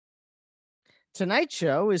Tonight's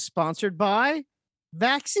show is sponsored by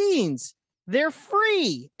vaccines. They're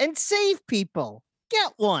free and save people.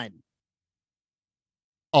 Get one.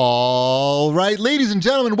 All right, ladies and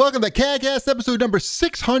gentlemen, welcome to CAGcast episode number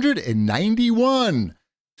 691.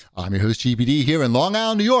 I'm your host, GPD, here in Long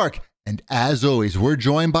Island, New York. And as always, we're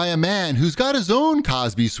joined by a man who's got his own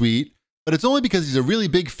Cosby suite, but it's only because he's a really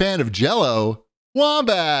big fan of Jell-O,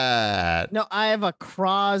 Wombat. No, I have a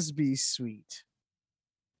Crosby suite.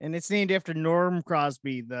 And it's named after Norm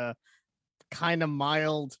Crosby, the kind of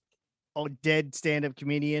mild, dead stand-up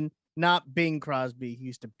comedian. Not Bing Crosby, who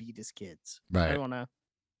used to beat his kids. Right. I want to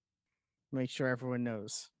make sure everyone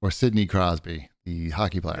knows. Or Sidney Crosby, the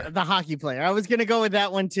hockey player. The hockey player. I was going to go with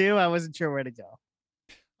that one, too. I wasn't sure where to go.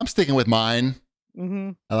 I'm sticking with mine.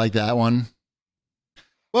 Mm-hmm. I like that one.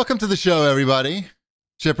 Welcome to the show, everybody.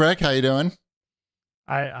 Shipwreck, how you doing?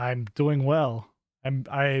 I'm doing well.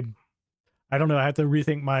 I don't know. I have to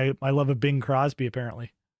rethink my love of Bing Crosby,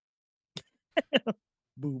 apparently.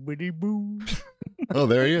 Boobity boo. Oh,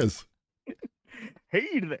 there he is.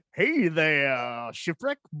 Hey there,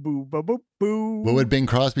 Shipwreck. Boo, boo, boo, boo. What would Bing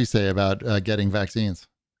Crosby say about getting vaccines?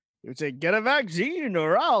 He would say, get a vaccine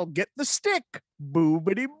or I'll get the stick.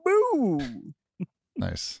 Boobity boo.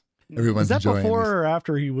 Nice. Everyone's Is that enjoying before this. or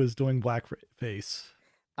after he was doing blackface?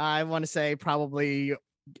 I want to say probably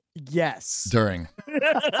yes. During.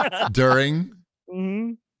 During.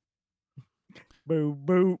 Mm-hmm. Boo,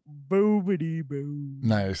 boo, boobity boo.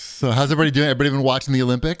 Nice. So how's everybody doing? Everybody been watching the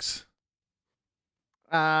Olympics?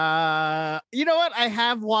 You know what? I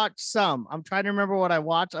have watched some. I'm trying to remember what I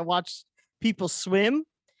watched. I watched people swim,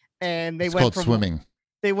 and It's called swimming.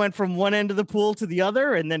 They went from one end of the pool to the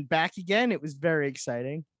other, and then back again. It was very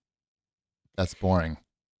exciting. That's boring.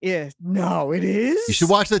 Yeah, no, it is. You should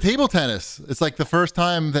watch the table tennis. It's like the first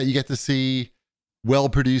time that you get to see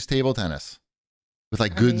well-produced table tennis with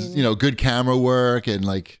like good camera work and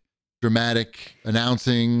like dramatic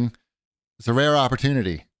announcing. It's a rare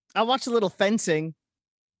opportunity. I watched a little fencing.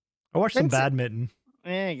 I watched some Fencing. badminton.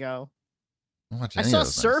 There you go. I I saw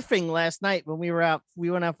surfing last night when we were out. We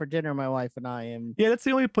went out for dinner, my wife and I. And Yeah, that's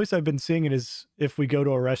the only place I've been seeing it is if we go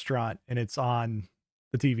to a restaurant and it's on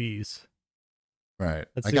the TVs. Right.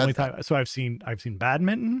 That's the only time. So I've seen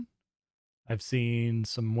badminton. I've seen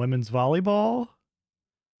some women's volleyball.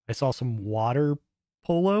 I saw some water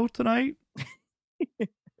polo tonight.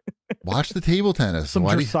 Watch the table tennis. Some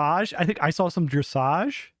dressage. I think I saw some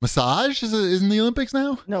dressage. Massage is in the Olympics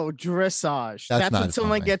now? no, dressage. That's That's not when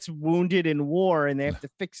someone something. gets wounded in war and they have to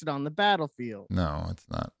fix it on the battlefield. No, it's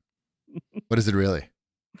not. What is it really?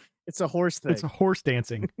 It's a horse thing. It's a horse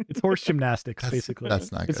dancing. It's horse gymnastics, basically.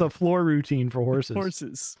 That's not good. It's a floor routine for horses.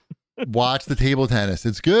 Horses. Watch the table tennis.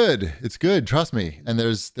 It's good. It's good. Trust me. And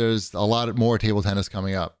there's a lot more table tennis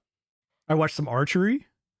coming up. I watched some archery.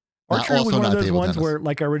 Not- Archery was also one of not those table ones tennis. where,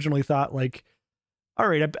 like, I originally thought, like, all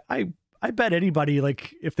right, I bet anybody,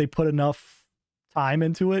 like, if they put enough time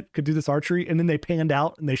into it, could do this archery. And then they panned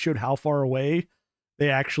out and they showed how far away they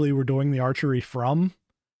actually were doing the archery from.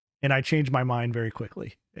 And I changed my mind very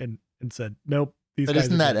quickly and said, nope. But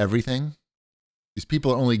isn't that everything? These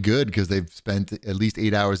people are only good because they've spent at least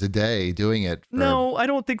 8 hours a day doing it. No, I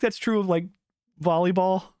don't think that's true of, like,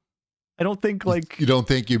 volleyball. I don't think, like, You don't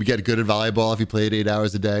think you get good at volleyball if you played 8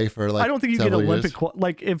 hours a day for like I don't think you get several Olympic years?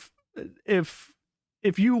 like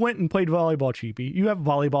if you went and played volleyball, Cheapy, you have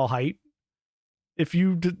volleyball height. If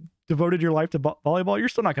you devoted your life to volleyball, you're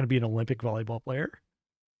still not going to be an Olympic volleyball player.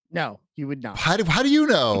 No, you would not. How do you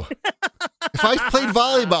know? If I played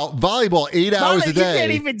volleyball 8 hours a day. You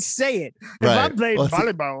can't even say it. If Right. I played Well,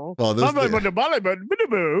 volleyball, well, this- I'm like, the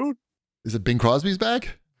volleyball. Is it Bing Crosby's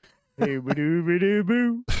back? Hey,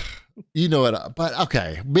 boo. You know it, but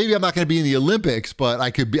okay. Maybe I'm not going to be in the Olympics, but I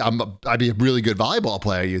could be. I'd be a really good volleyball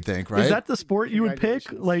player. You'd think, right? Is that the sport you would pick?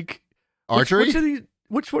 Congratulations. Like Archery?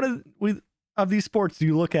 which one of these sports do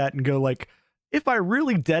you look at and go like, if I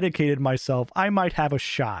really dedicated myself, I might have a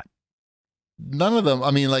shot? None of them.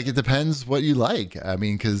 I mean, like it depends what you like. I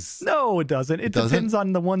mean, because No, it doesn't. It doesn't? depends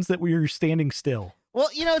on the ones that we are standing still. Well,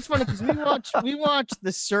 you know, it's funny because we watched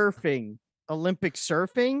the surfing, Olympic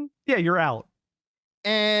surfing. Yeah, you're out.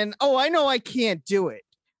 And I know I can't do it,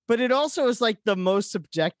 but it also is like the most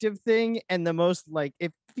subjective thing and the most like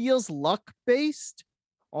it feels luck based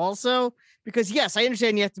also because yes, I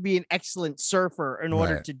understand you have to be an excellent surfer in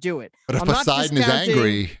order Right. to do it. but if I'm not Poseidon is discounting-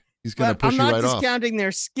 angry, he's going to But I'm push you not right off. discounting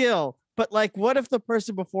their skill, but like what if the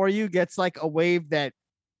person before you gets like a wave that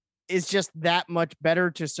is just that much better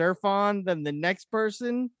to surf on than the next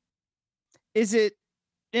person? Is it,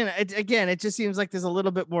 it just seems like there's a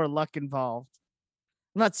little bit more luck involved.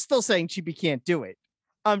 I'm not still saying Chibi can't do it,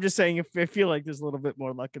 I'm just saying, if I feel like there's a little bit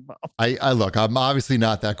more luck involved. I look, I'm obviously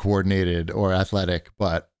not that coordinated or athletic,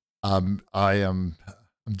 but I'm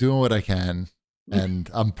doing what I can, and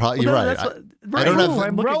I'm probably you're right. I don't have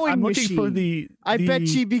I'm looking for the. I bet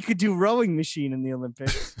GB could do rowing machine in the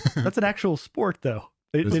Olympics. That's an actual sport, though.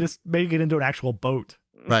 They just make it into an actual boat.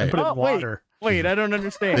 Right. And put it in water. Wait, I don't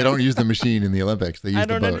understand. They don't use the machine in the Olympics. They use I the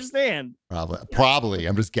don't boat. understand. Probably.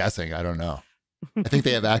 I'm just guessing. I don't know. I think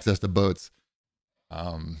they have access to boats.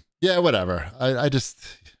 Yeah, whatever. I just,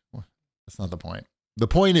 that's not the point. The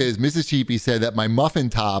point is, Mrs. Cheapy said that my muffin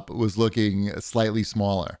top was looking slightly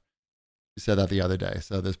smaller. She said that the other day.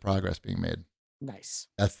 So there's progress being made. Nice.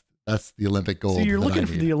 That's the Olympic gold. So you're looking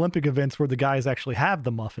for the Olympic events where the guys actually have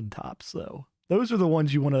the muffin tops, though. Those are the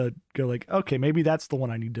ones you want to go like, okay, maybe that's the one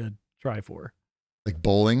I need to try for. Like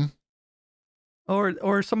bowling?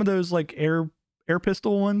 Or some of those like air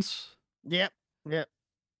pistol ones. Yep.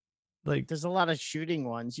 Like there's a lot of shooting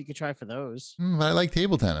ones. You could try for those. I like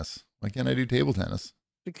table tennis. Why can't I do table tennis?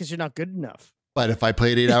 Because you're not good enough. But if I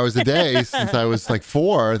played 8 hours a day since I was like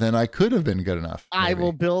 4, then I could have been good enough. Maybe. I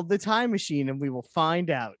will build the time machine and we will find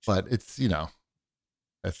out. But it's,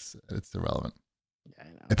 it's irrelevant. Yeah, I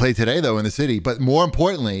know. I played today though in the city, but more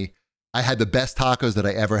importantly, I had the best tacos that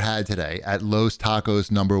I ever had today at Los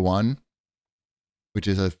Tacos #1, which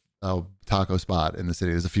is a taco spot in the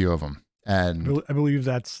city. There's a few of them. And I believe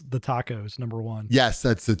that's the tacos #1. Yes,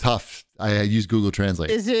 that's a tough. I use Google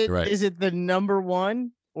Translate. Is it right. Is it the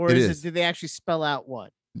 #1 or do they actually spell out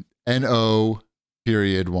what? NO.1.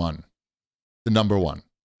 The #1.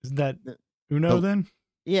 Isn't that Uno then?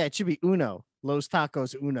 Yeah, it should be Uno. Los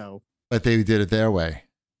Tacos Uno. But they did it their way.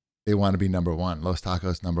 They want to be #1. Los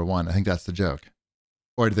Tacos #1. I think that's the joke.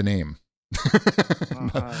 Or the name.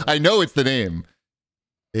 I know it's the name.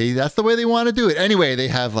 That's the way they want to do it. Anyway, they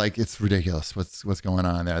have like, it's ridiculous what's going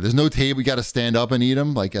on there. There's no table. You got to stand up and eat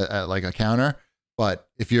them like a counter. But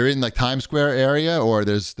if you're in like Times Square area or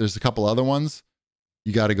there's a couple other ones,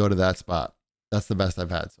 you got to go to that spot. That's the best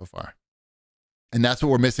I've had so far. And that's what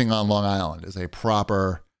we're missing on Long Island is a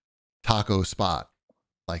proper taco spot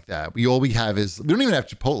like that. All we have is, we don't even have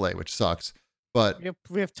Chipotle, which sucks. But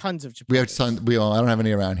we have tons of Chipotle. We have tons. I don't have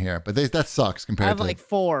any around here, but that sucks compared to. I have like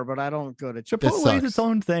 4, but I don't go to Chipotle. Is its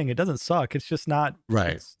own thing. It doesn't suck. It's just not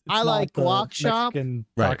right. It's I like guac shop tacos.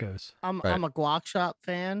 Right. I'm a guac shop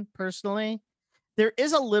fan personally. There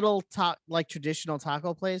is a little like traditional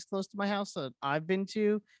taco place close to my house that I've been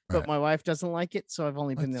to, but my wife doesn't like it, so I've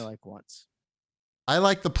only been there like once. I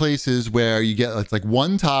like the places where you get like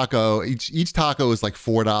one taco. Each taco is like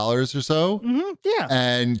 $4 or so. Mm-hmm, yeah.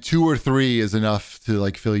 And 2 or 3 is enough to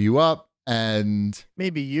like fill you up. And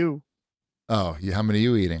maybe you. Oh, how many are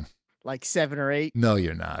you eating? Like 7 or 8. No,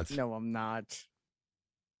 you're not. No, I'm not.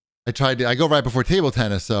 I go right before table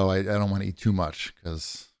tennis, so I don't want to eat too much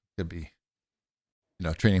because it could be,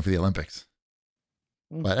 training for the Olympics.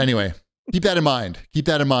 Mm-hmm. But anyway, keep that in mind. Keep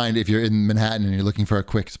that in mind if you're in Manhattan and you're looking for a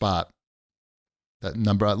quick spot. That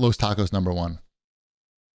Los Tacos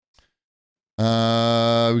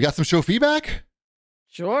 #1. We got some show feedback?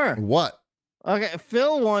 Sure. What? Okay,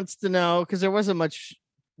 Phil wants to know, because there wasn't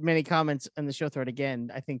many comments in the show thread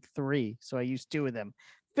again. I think 3, so I used 2 of them.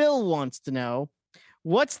 Phil wants to know,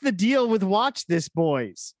 what's the deal with Watch This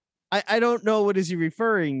Boys? I don't know, what is he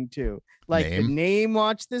referring to? Like the name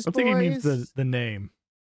Watch This Boys? I think he means the name.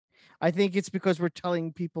 I think it's because we're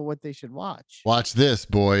telling people what they should watch. Watch this,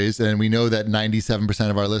 boys. And we know that 97%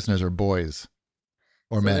 of our listeners are boys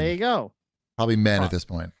or men. There you go. Probably men at this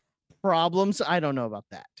point. Problems. I don't know about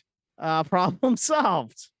that. Problem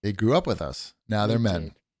solved. They grew up with us. Now they're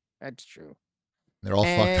men. That's true. They're all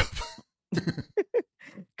fucked up.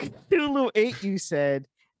 Cthulhu 8, you said,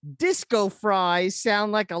 disco fries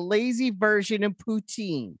sound like a lazy version of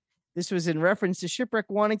poutine. This was in reference to Shipwreck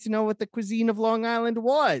wanting to know what the cuisine of Long Island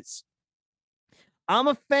was. I'm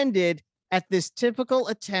offended at this typical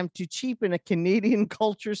attempt to cheapen a Canadian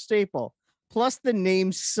culture staple. Plus, the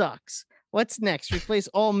name sucks. What's next? Replace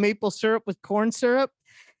all maple syrup with corn syrup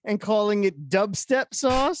and calling it dubstep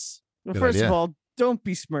sauce? Well, first of all, don't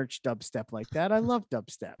besmirch dubstep like that. I love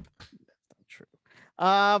dubstep. That's not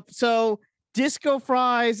true. So disco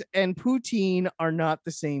fries and poutine are not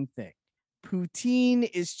the same thing. Poutine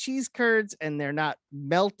is cheese curds and they're not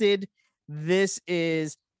melted. This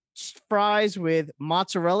is fries with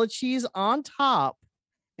mozzarella cheese on top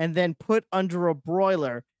and then put under a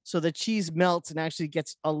broiler so the cheese melts and actually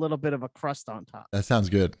gets a little bit of a crust on top. That sounds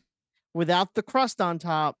good. Without the crust on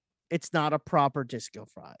top, it's not a proper disco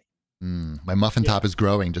fry. My muffin top is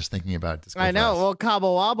growing just thinking about disco I know. fries. Well,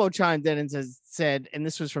 Cabo Wabo chimed in and said, and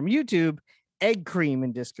this was from YouTube, egg cream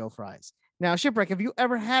and disco fries. Now, Shipwreck, have you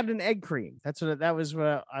ever had an egg cream? That was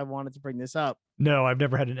what I wanted to bring this up. No, I've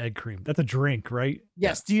never had an egg cream. That's a drink, right?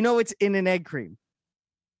 Yes. Do you know what's in an egg cream?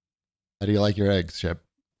 How do you like your eggs, Chip?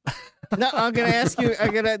 No, I'm gonna ask you.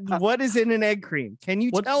 What is in an egg cream? Can you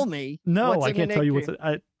tell me? No, I can't tell you what's.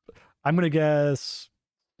 I'm gonna guess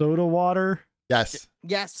soda water. Yes.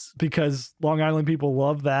 Yes. Because Long Island people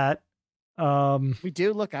love that. We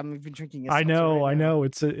do. Look, I'm even drinking. I know.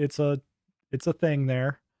 It's a thing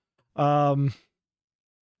there. Wow.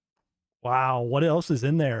 What else is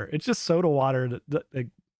in there? It's just soda water that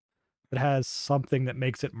has something that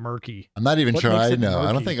makes it murky. I'm not even sure I know.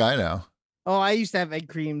 I don't think I know. Oh, I used to have egg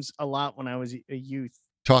creams a lot when I was a youth.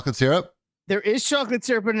 Chocolate syrup? There is chocolate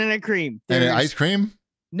syrup in an egg cream. And an ice cream?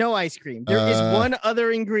 No ice cream. There is one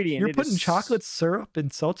other ingredient. You're putting chocolate syrup in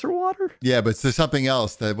seltzer water? Yeah, but there's something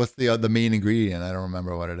else. What's the main ingredient? I don't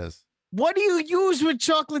remember what it is. What do you use with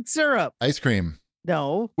chocolate syrup? Ice cream.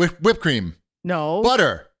 No. Whipped cream. No.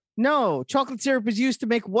 Butter. No. Chocolate syrup is used to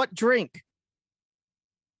make what drink?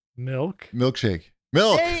 Milk. Milkshake.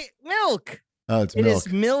 Milk. Hey, milk. Oh, it's milk. It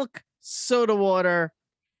is milk, soda water,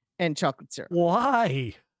 and chocolate syrup.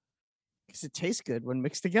 Why? Because it tastes good when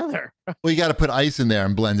mixed together. Well, you got to put ice in there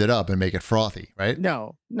and blend it up and make it frothy, right?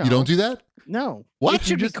 No. You don't do that? No. What? It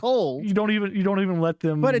should be cold. You don't even let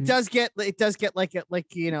them. But it does get like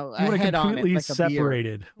a head on it, like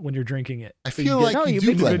separated when you're drinking it. I feel like you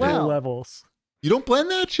do blend it. Levels. You don't blend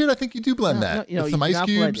that shit? I think you do blend that. No, with some ice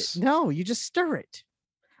cubes. No, you just stir it.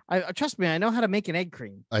 Trust me, I know how to make an egg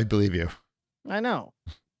cream. I believe you. I know.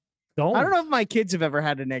 Don't. I don't know if my kids have ever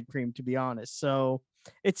had an egg cream, to be honest. So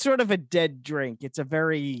it's sort of a dead drink. It's a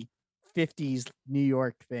very 50s New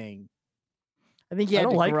York thing. I think I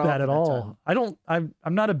don't like that at all. I'm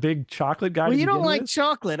not a big chocolate guy. Well, you don't like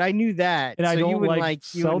chocolate. I knew that. And I don't like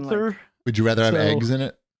seltzer. Would you rather have eggs in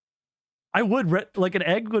it? I would. Like an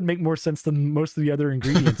egg would make more sense than most of the other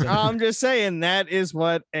ingredients. I'm just saying that is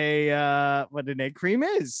what an egg cream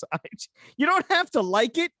is. You don't have to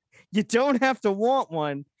like it. You don't have to want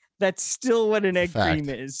one. That's still what an egg cream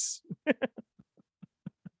is.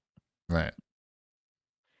 Right.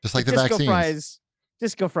 Just like the vaccines.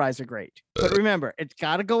 Disco fries are great. But remember, it's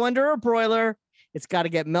got to go under a broiler. It's got to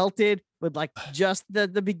get melted with like just the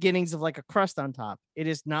beginnings of like a crust on top. It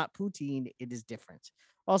is not poutine. It is different.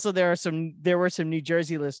 Also, there were some New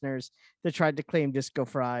Jersey listeners that tried to claim disco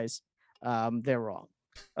fries. They're wrong.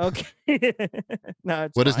 Okay. No,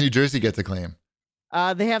 it's what does New Jersey get to claim?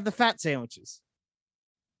 They have the fat sandwiches.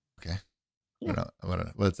 Okay. Yeah.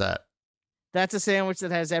 What's that? That's a sandwich that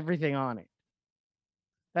has everything on it.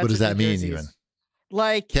 What does that mean even?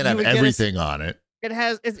 Like can't have everything on it.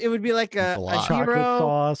 It would be like a gyro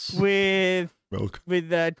sauce with milk,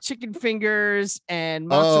 with chicken fingers and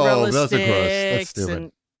mozzarella sticks. That's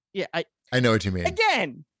stupid. I know what you mean.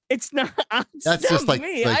 Again, it's not. That's just like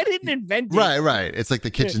me. I didn't invent it. Right. It's like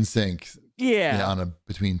the kitchen sink. Yeah. On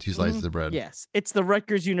between two slices of bread. Yes, it's the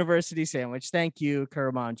Rutgers University sandwich. Thank you,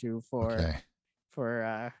 Karamanju, for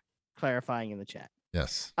clarifying in the chat.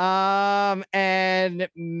 Yes. And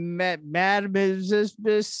Mad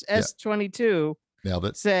S22 nailed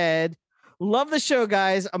it. Said, "Love the show,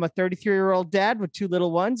 guys. I'm a 33-year-old dad with two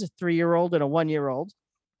little ones, a 3-year-old and a 1-year-old.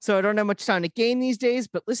 So I don't have much time to game these days,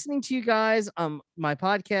 but listening to you guys on my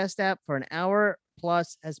podcast app for an hour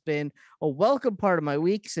plus has been a welcome part of my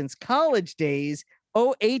week since college days,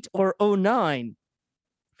 08 or 09.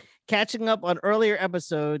 Catching up on earlier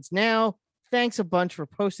episodes now. Thanks a bunch for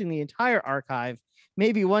posting the entire archive.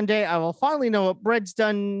 Maybe one day I will finally know what Bread's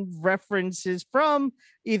Done references from.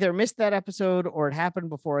 Either missed that episode or it happened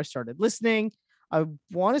before I started listening. I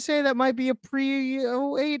want to say that might be a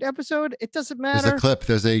pre-08 episode. It doesn't matter. There's a clip.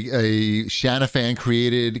 There's a Shanna fan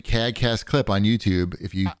created CAGcast clip on YouTube.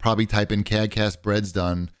 If you probably type in CAGcast Bread's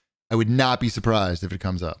Done, I would not be surprised if it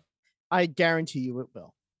comes up. I guarantee you it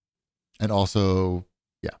will. And also,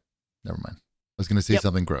 never mind. I was going to say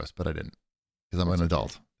something gross, but I didn't because I'm an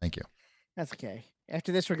adult. Thank you. That's okay.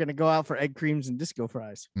 After this, we're going to go out for egg creams and disco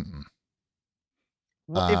fries.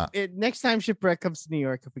 Well, if next time Shipwreck comes to New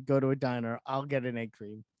York, if we go to a diner, I'll get an egg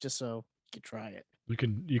cream just so you can try it.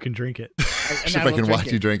 You can drink it. Shipwreck can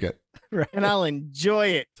watch you drink it. Right. And I'll enjoy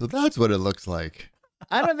it. So that's what it looks like.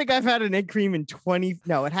 I don't think I've had an egg cream in 20.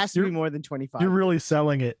 No, it has to be more than 25. You're really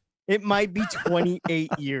selling it. It might be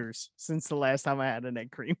 28 years since the last time I had an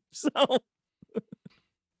egg cream. So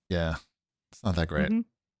yeah, it's not that great.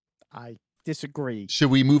 I disagree. Should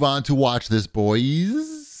we move on to watch this,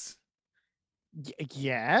 boys?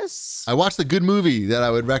 Yes. I watched a good movie that I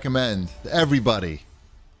would recommend to everybody,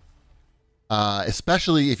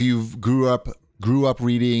 especially if you grew up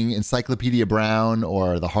reading Encyclopedia Brown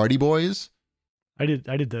or the Hardy Boys. I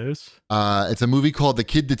did those. It's a movie called The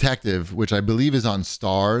Kid Detective, which I believe is on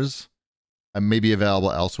Stars and may be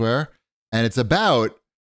available elsewhere. And it's about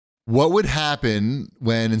what would happen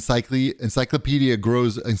when Encyclopedia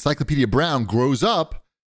Brown grows up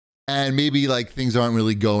and maybe like things aren't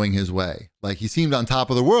really going his way. Like he seemed on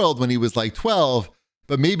top of the world when he was like 12,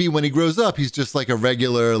 but maybe when he grows up, he's just like a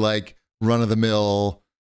regular, like run of the mill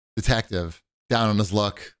detective, down on his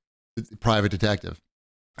luck, private detective.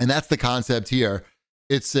 And that's the concept here.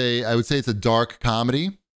 I would say it's a dark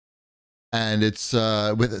comedy, and it's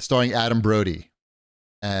starring Adam Brody,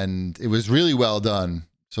 and it was really well done.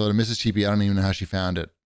 So to Mrs. Cheapy, I don't even know how she found it,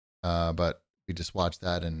 but we just watched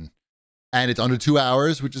that, and it's under 2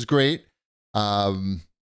 hours, which is great.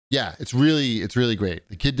 Yeah, it's really great.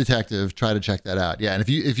 The Kid Detective, try to check that out. Yeah, and if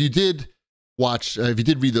you did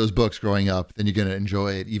read those books growing up, then you're gonna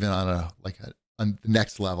enjoy it even on the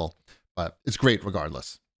next level. But it's great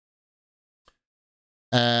regardless.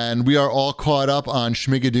 And we are all caught up on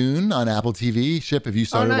Schmigadoon on Apple TV. Ship, have you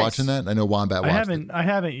started watching that? I know Wombat watched it. I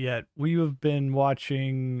haven't yet. We have been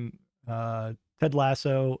watching Ted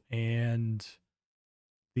Lasso, and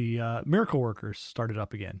the Miracle Workers started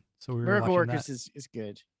up again. So we were Miracle watching Workers that. is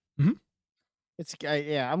good. Mm-hmm. It's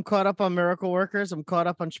yeah. I'm caught up on Miracle Workers. I'm caught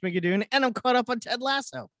up on Schmigadoon, and I'm caught up on Ted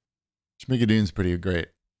Lasso. Schmigadoon's pretty great.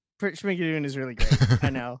 Schmigadoon is really great. I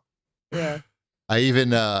know. Yeah. I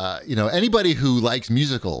even, anybody who likes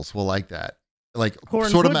musicals will like that. Like Corn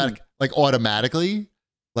sort of pudding. like automatically,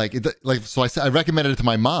 so I recommended it to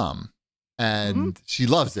my mom, and she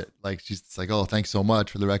loves it. Like she's like, oh, thanks so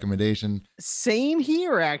much for the recommendation. Same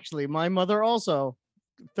here, actually. My mother also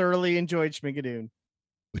thoroughly enjoyed Schmigadoon,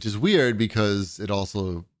 which is weird because it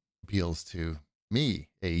also appeals to me,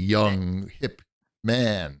 a young hip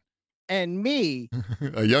man. And me,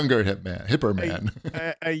 a younger hipper man,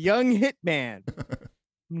 a young hit man.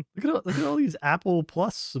 Look at all these Apple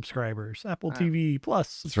Plus subscribers, Apple TV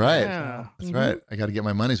Plus. That's right. Yeah. That's right. I got to get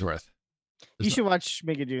my money's worth. You should watch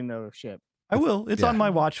Schmigadoon though, Ship. I will. It's on my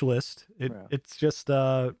watch list. It's just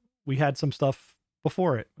we had some stuff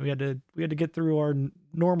before it. We had to get through our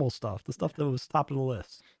normal stuff, the stuff that was top of the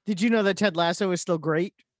list. Did you know that Ted Lasso is still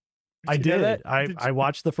great? I did. I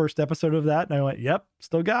watched the first episode of that and I went, yep,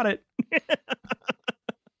 still got it.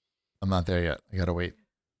 I'm not there yet. I gotta wait.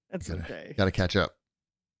 That's okay. Gotta catch up.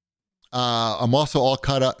 I'm also all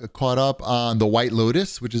caught up on The White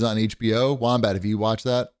Lotus, which is on HBO. Wombat, have you watched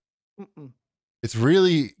that? Mm-mm. It's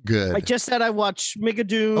really good. I just said I watched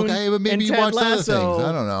Schmigadoon. Okay, but maybe you Ted watched other Lasso. things.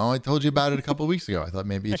 I don't know. I told you about it a couple of weeks ago. I thought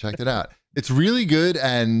maybe you checked it out. It's really good,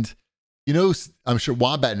 and I'm sure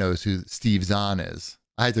Wombat knows who Steve Zahn is.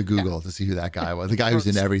 I had to Google to see who that guy was. The guy who's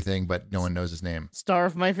in everything, but no one knows his name. Star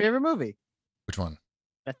of my favorite movie. Which one?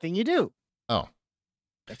 That Thing You Do. Oh.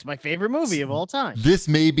 That's my favorite movie of all time. This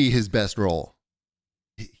may be his best role.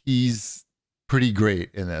 He's pretty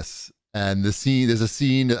great in this. And there's a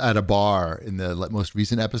scene at a bar in the most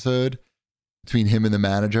recent episode between him and the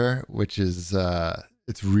manager, which is,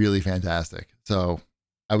 it's really fantastic. So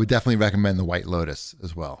I would definitely recommend The White Lotus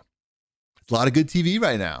as well. It's a lot of good TV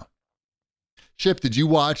right now. Chip, did you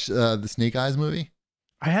watch the Snake Eyes movie?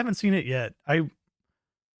 I haven't seen it yet.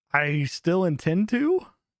 I still intend to.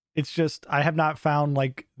 It's just I have not found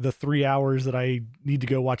like the 3 hours that I need to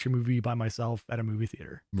go watch a movie by myself at a movie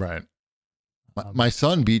theater. Right. My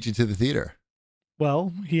son beat you to the theater.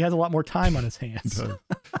 Well, he has a lot more time on his hands.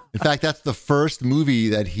 In fact, that's the first movie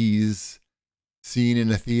that he's seen in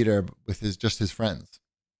a theater with his friends.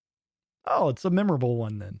 Oh, it's a memorable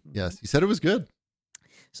one then. Yes, he said it was good.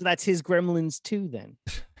 So that's his Gremlins 2 then.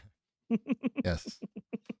 Yes.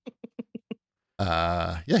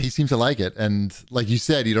 Yeah, he seems to like it. And like you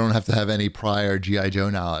said, you don't have to have any prior G.I. Joe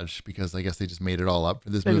knowledge because I guess they just made it all up for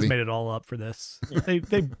this movie. They just made it all up for this.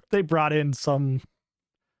 They brought in some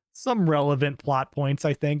relevant plot points,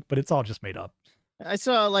 I think, but it's all just made up. I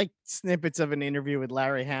saw like snippets of an interview with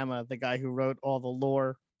Larry Hama, the guy who wrote all the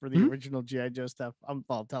lore for the original G.I. Joe stuff. I'm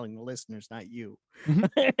telling the listeners, not you.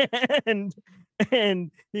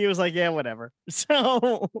 And he was like, yeah, whatever.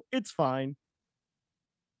 So it's fine.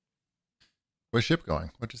 Where's Ship going?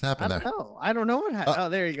 What just happened there? I don't know what happened. Oh,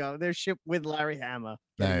 there you go. There's Ship with Larry Hama.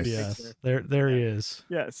 Nice. Yes, there he is.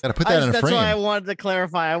 Yes. Gotta put that in a frame. That's why I wanted to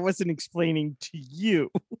clarify. I wasn't explaining to you.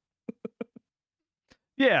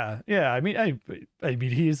 Yeah. I mean,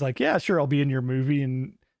 he's like, yeah, sure, I'll be in your movie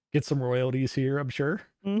and get some royalties here, I'm sure.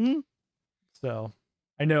 Mm-hmm. So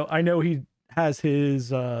I know he has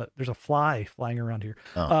his there's a fly flying around here.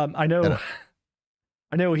 Oh, I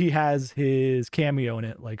know he has his cameo in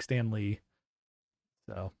it, like Stan Lee.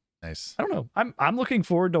 So nice. I don't know. I'm looking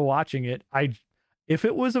forward to watching it. if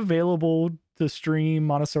it was available to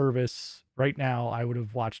stream on a service right now, I would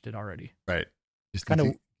have watched it already. Right. Just Kinda-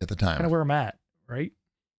 need to get the time. Kind of where I'm at, right?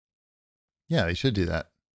 Yeah, they should do that.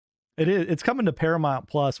 It is. It's coming to Paramount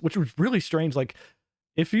Plus, which was really strange. Like,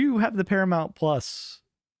 if you have the Paramount Plus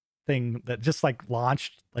thing that just like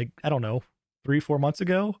launched, like, I don't know, 3-4 months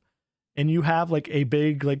ago, and you have like a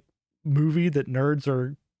big like movie that nerds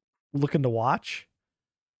are looking to watch,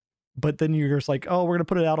 but then you're just like, oh, we're gonna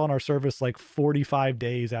put it out on our service like 45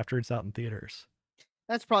 days after it's out in theaters.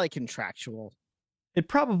 That's probably contractual. It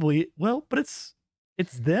probably but it's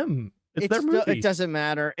them. It's their movie. It doesn't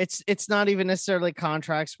matter. It's not even necessarily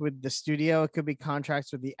contracts with the studio. It could be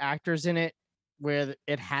contracts with the actors in it, where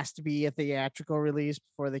it has to be a theatrical release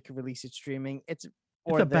before they can release it streaming. It's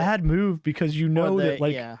a bad move because you know that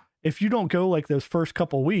like if you don't go like those first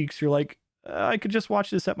couple weeks, you're like, I could just watch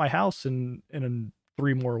this at my house in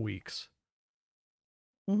 3 more weeks.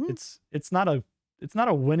 Mhm. It's not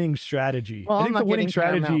a winning strategy. Well, I think the winning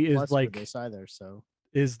strategy is like this either. So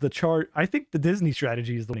is the charge. I think the Disney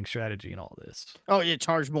strategy is the winning strategy in all this. oh, you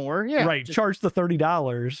charge more, yeah, Right, charge the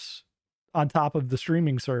 $30 on top of the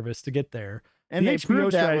streaming service to get there. And the they HBO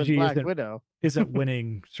proved that with strategy Black Widow. isn't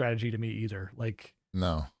winning strategy to me either. Like,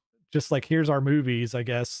 No. just like, here's our movies, I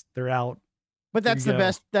guess they're out. But that's There the you go.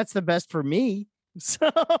 best. That's the best for me.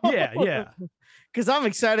 So Yeah. because I'm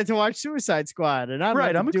excited to watch Suicide Squad, and I'm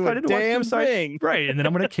Right, I'm do excited a to watch damn Suicide- thing. Right, and then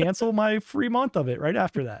I'm going to cancel my free month of it right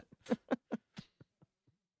after that.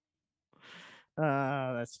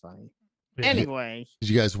 That's funny. Yeah. Anyway, Did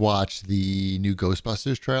you guys watch the new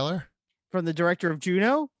Ghostbusters trailer? from the director of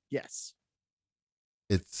Juno, yes.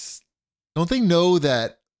 Don't they know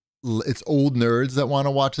that it's old nerds that want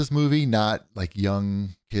to watch this movie, not like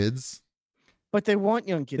young kids? But they want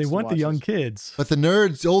young kids. They to want the watch young this. kids. But the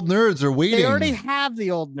old nerds are waiting. They already have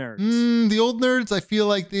the old nerds. The old nerds, I feel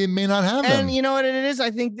like they may not have them. And you know what it is?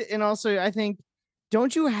 I think,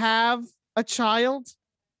 don't you have a child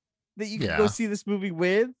that you can go Yeah. see this movie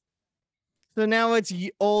with? So now it's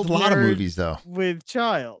old There's a lot of nerds movies, though. with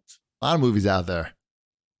child. A lot of movies out there.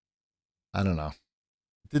 I don't know.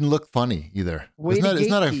 It didn't look funny either. Way Isn't to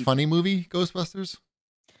that a gatekeep. funny movie, Ghostbusters?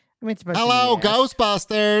 I mean, it's about Hello, shooting ass.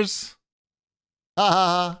 Ghostbusters. Ha ha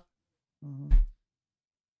ha. Mhm.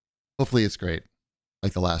 Hopefully it's great,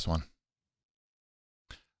 like the last one.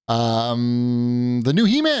 The new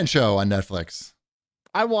He-Man show on Netflix.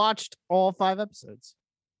 I watched all 5 episodes.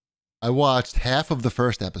 I watched half of the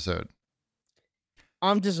first episode.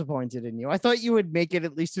 I'm disappointed in you. I thought you would make it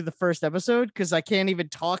at least through the first episode because I can't even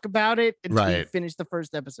talk about it until you Right. finish the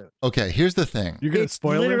first episode. Okay, here's the thing. You're going to It's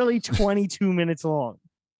spoil it? literally 22 minutes long.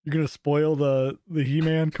 You're going to spoil the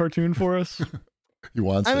He-Man cartoon for us? He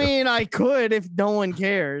wants I to. mean, I could if no one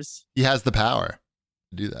cares. He has the power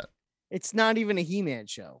to do that. It's not even a He-Man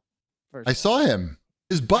show. first I of saw him.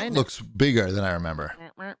 His I butt know. looks bigger than I remember.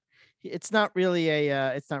 all. It's not really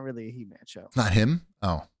a He-Man show. It's not him?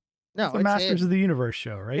 Oh. No, It's the Masters of the Universe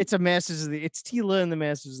show, right? it's it's Tila and the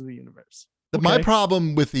Masters of the Universe. My Okay.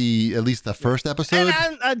 problem with at least the first episode,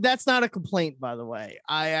 And that's not a complaint, by the way.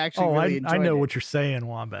 I actually oh, really I enjoyed know it. what you're saying,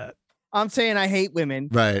 Wombat. I'm saying I hate women.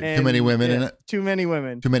 right? Too and- many women in yeah, it. Too many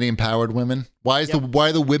women. Too many empowered women. Why Yep.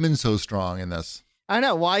 are the women so strong in this? I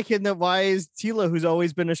know. Why is Tila, who's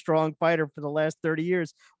always been a strong fighter for the last 30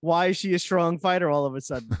 years, why is she a strong fighter all of a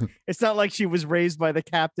sudden? It's not like she was raised by the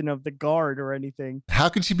captain of the guard or anything. How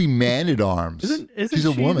can she be man at arms? Isn't She's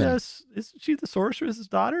a she woman. Isn't she the sorceress's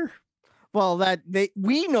daughter? Well,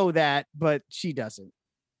 we know that, but she doesn't.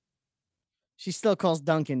 She still calls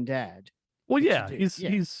Duncan dad. Well, But yeah, you do, yeah.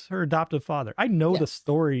 he's her adoptive father. I know the Yes.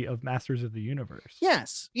 story of Masters of the Universe.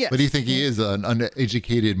 Yes. Yes. But do you think he is an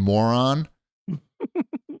uneducated moron?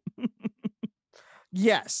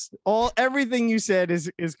 Yes. Everything you said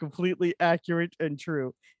is completely accurate and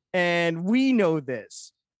true. And we know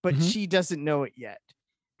this, but Mhm. she doesn't know it yet.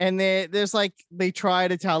 And there's like they try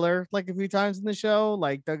to tell her like a few times in the show.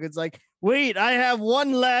 Like Duncan's like, wait, I have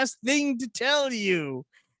one last thing to tell you.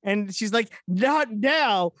 And she's like, not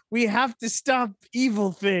now. We have to stop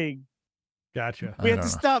evil thing. Gotcha. I We have don't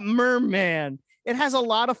to know. stop Merman. It has a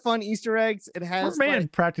lot of fun Easter eggs. It has Merman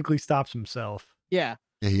like, practically stops himself. yeah.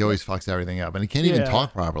 Yeah, he always fucks everything up, and he can't even Yeah.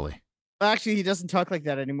 talk properly. Actually, he doesn't talk like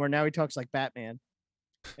that anymore. Now he talks like Batman.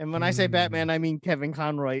 And when I say Batman, I mean Kevin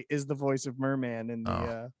Conroy is the voice of Merman in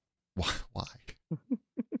the Why?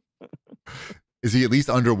 Is he at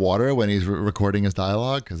least underwater when he's recording his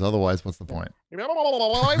dialogue? Because otherwise, what's the point?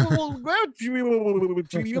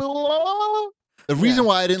 The reason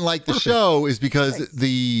why I didn't like the show is because Thanks.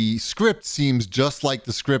 the script seems just like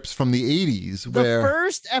the scripts from the 80s. The Where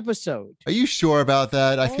first episode. Are you sure about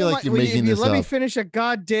that? I feel like you're making this let up. me finish a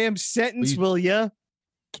goddamn sentence, will ya,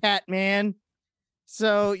 cat man?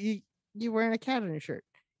 So you wearing a cat on your shirt?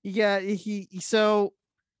 So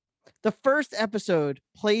the first episode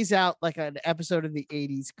plays out like an episode of the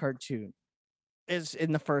 80s cartoon. Is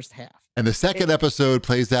in the first half. And the second episode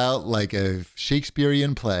plays out like a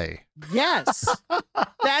Shakespearean play. Yes.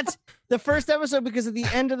 That's the first episode because at the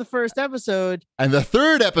end of the first episode. And the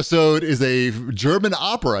third episode is a German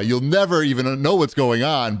opera. You'll never even know what's going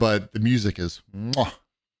on, but the music is. Mwah.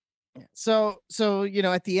 So,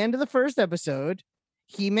 at the end of the first episode,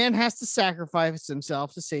 He-Man has to sacrifice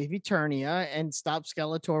himself to save Eternia and stop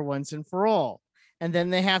Skeletor once and for all. And then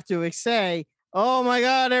they have to say, oh my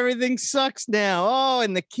God, everything sucks now. Oh,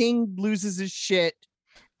 and the king loses his shit.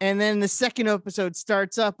 And then the second episode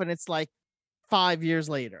starts up and it's like 5 years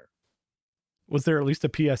later. Was there at least a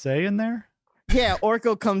PSA in there? Yeah,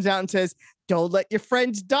 Orko comes out and says, don't let your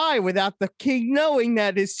friends die without the king knowing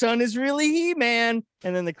that his son is really He-Man.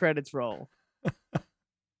 And then the credits roll.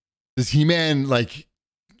 Does He-Man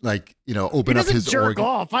open up his organ?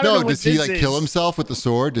 Off. I don't know does he kill himself with the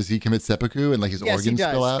sword? Does he commit seppuku and his organs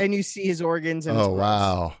spill out? And you see his organs. And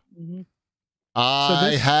wow. Mm-hmm.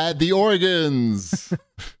 I had the organs.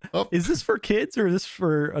 Is this for kids or is this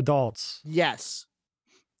for adults? Yes.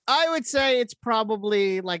 I would say it's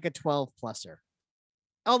probably like a 12 pluser.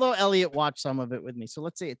 Although Elliot watched some of it with me. So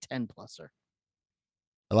let's say a 10 pluser.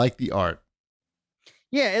 I like the art.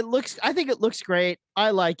 Yeah, I think it looks great. I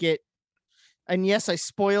like it. And yes, I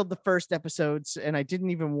spoiled the first episodes and I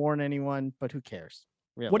didn't even warn anyone, but who cares?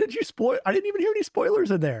 Really. What did you spoil? I didn't even hear any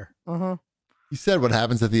spoilers in there. Uh-huh. He said what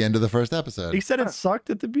happens at the end of the first episode. He said it sucked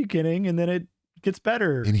at the beginning and then it gets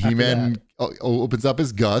better. And He-Man opens up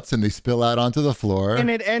his guts and they spill out onto the floor. And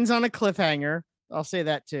it ends on a cliffhanger. I'll say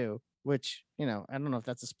that too, which, I don't know if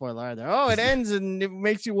that's a spoiler either. Oh, it ends and it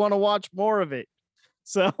makes you want to watch more of it.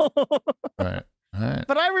 So, right.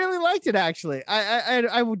 But I really liked it, actually.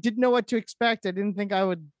 I didn't know what to expect. I didn't think I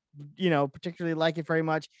would, particularly like it very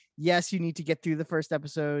much. Yes, you need to get through the first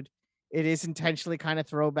episode. It is intentionally kind of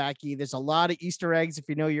throwbacky. There's a lot of Easter eggs if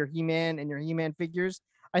you know your He-Man and your He-Man figures.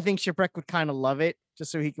 I think Shipwreck would kind of love it,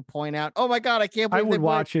 just so he could point out, oh my God, I can't believe I would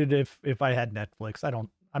watch it if I had Netflix.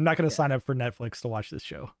 I'm not going to sign up for Netflix to watch this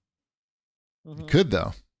show. You could,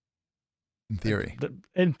 though. In theory.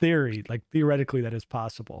 In theory, theoretically, that is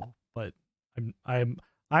possible. But I'm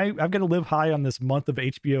going to live high on this month of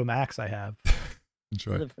HBO Max I have.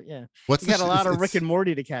 Enjoy. Yeah. What's you got a lot of Rick and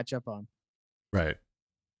Morty to catch up on. Right.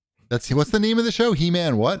 What's the name of the show?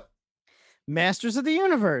 He-Man what? Masters of the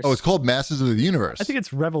Universe. Oh, it's called Masters of the Universe. I think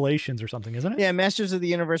it's Revelations or something, isn't it? Yeah, Masters of the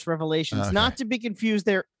Universe Revelations. Okay. Not to be confused,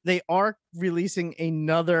 they are releasing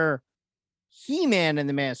another He-Man in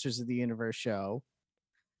the Masters of the Universe show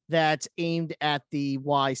that's aimed at the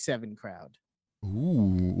Y7 crowd.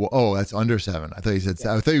 Ooh. Oh, that's under 7. I thought you said.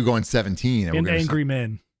 Yeah. I thought you were going 17. And Angry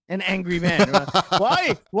Men. An angry man.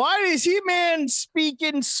 Why does He-Man speak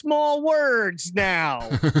in small words now?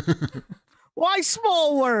 Why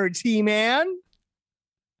small words, He-Man?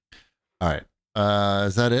 All right.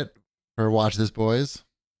 Is that it for Watch This, boys?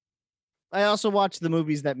 I also watched the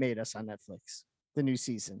movies that made us on Netflix, the new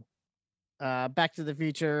season. Back to the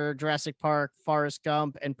Future, Jurassic Park, Forrest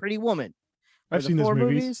Gump, and Pretty Woman. I've seen those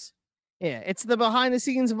movies. Yeah, it's the behind the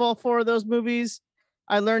scenes of all 4 of those movies.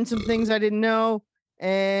 I learned some things I didn't know.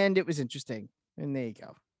 And it was interesting. And there you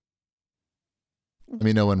go. Let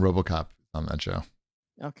me know when RoboCop is on that show.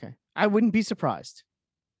 Okay. I wouldn't be surprised.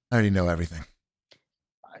 I already know everything.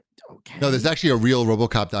 Okay. No, there's actually a real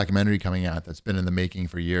RoboCop documentary coming out that's been in the making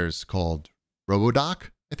for years called RoboDoc,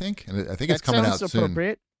 I think. And I think it's coming out soon.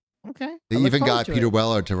 Okay. They even got Peter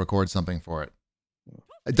Weller to record something for it.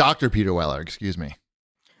 Dr. Peter Weller, excuse me.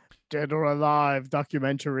 Dead or Alive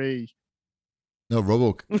documentary. No,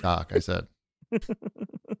 RoboDoc, I said.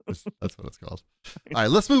 That's what it's called. All right,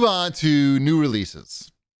 let's move on to new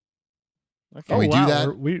releases. Okay. Can we do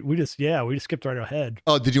that? We just skipped right ahead.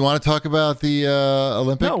 Oh, did you want to talk about the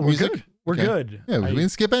Olympic music? Good. We're good. Yeah, we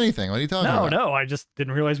didn't skip anything. What are you talking about? No, I just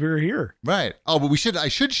didn't realize we were here. Right. Oh, but I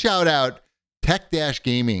should shout out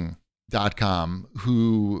tech-gaming.com,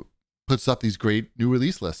 who puts up these great new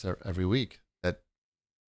release lists every week. That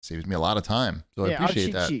saves me a lot of time. So I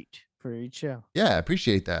appreciate that. Cheat for each show. Yeah, I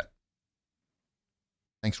appreciate that.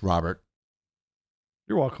 Thanks, Robert.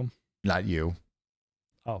 You're welcome. Not you.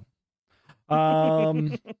 Oh.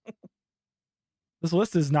 This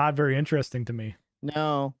list is not very interesting to me.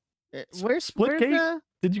 No. Where's Splitgate?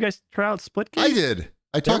 Did you guys try out Splitgate? I did.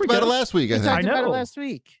 I talked about it last week, I think. I know. About it last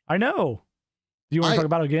week. I know. Do you want to talk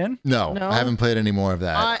about it again? No, No. I haven't played any more of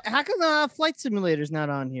that. How come Flight Simulator's not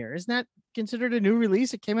on here? Isn't that considered a new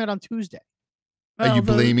release? It came out on Tuesday. Are you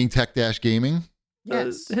Well, blaming Tech Gaming?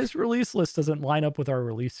 Yes. His release list doesn't line up with our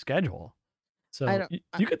release schedule. So I don't-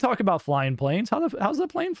 you could talk about flying planes. How's the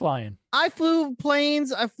plane flying? I flew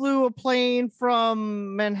planes. I flew a plane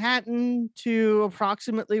from Manhattan to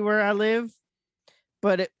approximately where I live,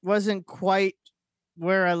 but it wasn't quite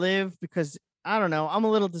where I live because I don't know. I'm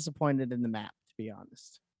a little disappointed in the map, to be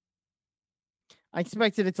honest. I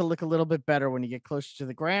expected it to look a little bit better when you get closer to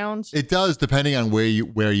the ground. It does, depending on where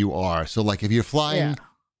you are. So, like, if you're flying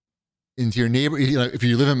into your neighbor, if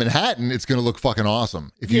you live in Manhattan, it's going to look fucking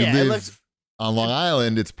awesome. If you live on Long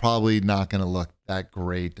Island, it's probably not going to look that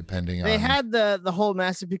great, depending on. They had the whole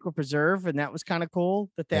Massapequa Preserve, and that was kind of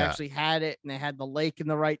cool that they actually had it, and they had the lake in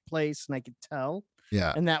the right place, and I could tell.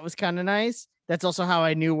 Yeah. And that was kind of nice. That's also how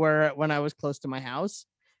I knew when I was close to my house.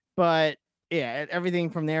 But yeah, everything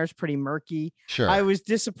from there is pretty murky. Sure. I was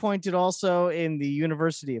disappointed also in the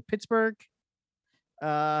University of Pittsburgh.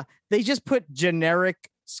 They just put generic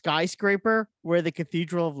skyscraper where the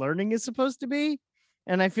Cathedral of Learning is supposed to be.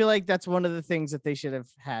 And I feel like that's one of the things that they should have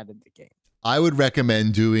had in the game. I would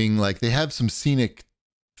recommend doing, like, they have some scenic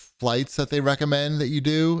flights that they recommend that you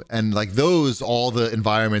do. And like those, all the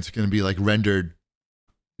environments are going to be like rendered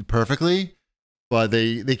perfectly, but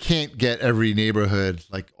they can't get every neighborhood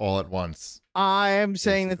like all at once. I am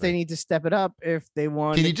saying that they need to step it up if they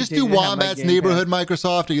want. Can you just do Wombat's neighborhood,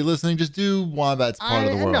 Microsoft? Are you listening? Just do Wombat's part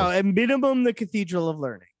of the world. No, at minimum, the Cathedral of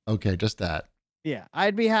Learning. Okay, just that. Yeah,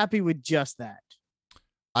 I'd be happy with just that.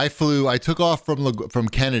 I took off from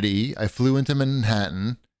Kennedy. I flew into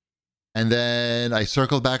Manhattan, and then I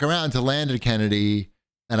circled back around to land at Kennedy,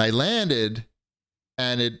 and I landed,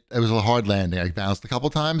 and it was a hard landing. I bounced a couple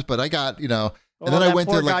times, but I got, and then I went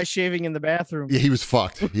to guy shaving in the bathroom. Yeah, he was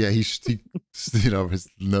fucked. Yeah, he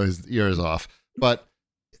his ear is off. But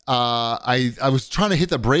I was trying to hit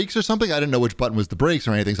the brakes or something. I didn't know which button was the brakes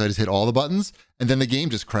or anything, so I just hit all the buttons, and then the game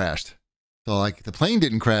just crashed. So like the plane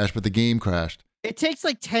didn't crash, but the game crashed. It takes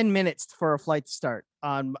like 10 minutes for a flight to start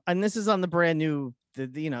and this is on the brand new, the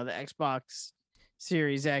Xbox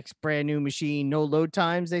Series X, brand new machine, no load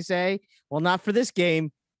times, they say. Well, not for this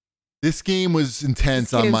game. This game was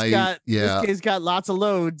intense on my, This game's got lots of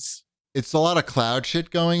loads. It's a lot of cloud shit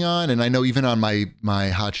going on. And I know even on my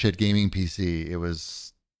hot shit gaming PC,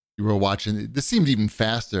 you were watching, this seemed even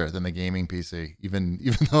faster than the gaming PC. Even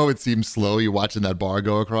though it seemed slow, you're watching that bar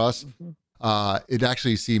go across. It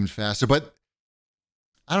actually seemed faster, but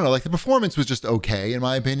I don't know, like the performance was just okay in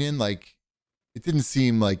my opinion. Like it didn't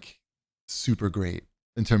seem like super great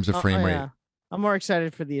in terms of frame rate. I'm more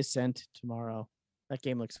excited for the Ascent tomorrow. That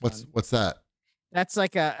game looks fun. What's that? That's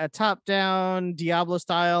like a top-down Diablo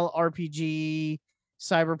style RPG,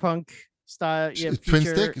 cyberpunk style. Yeah,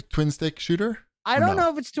 twin stick shooter. I don't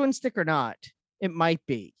know if it's twin stick or not. It might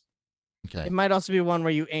be. Okay. It might also be one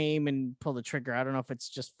where you aim and pull the trigger. I don't know if it's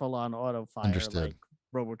just full on auto fire. Understood. Like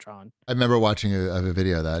Robotron. I remember watching a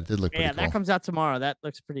video of that. It did look pretty cool. Yeah, that comes out tomorrow. That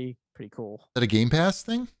looks pretty cool. Is that a Game Pass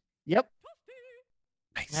thing? Yep.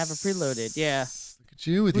 Nice. I have it preloaded. Yeah. Look at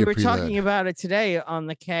you with your preload. We were talking about it today on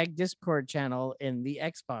the CAG Discord channel in the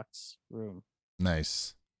Xbox room.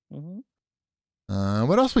 Nice. Mm-hmm.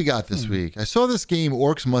 What else we got this week? I saw this game,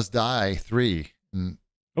 Orcs Must Die 3.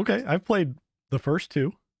 Okay, I've played the first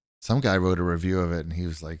two. Some guy wrote a review of it, and he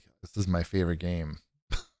was like, "This is my favorite game.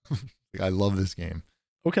 I love this game."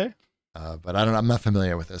 Okay. But I'm not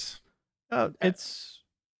familiar with this.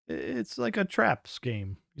 It's like a traps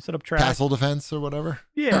game. You set up traps. Castle defense or whatever?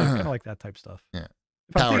 Yeah, kind of like that type stuff. Yeah.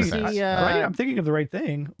 Tower defense. Right? I'm thinking of the right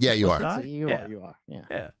thing. Yeah, you are. You are.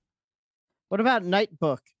 Yeah. What about Night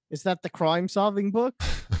Book? Is that the crime-solving book?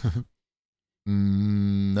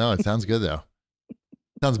 No, it sounds good, though.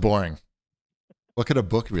 Sounds boring. What could a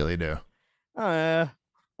book really do? Unless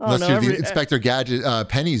you're the Inspector Gadget,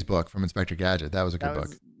 Penny's book from Inspector Gadget. That was a good book.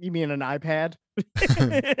 You mean an iPad?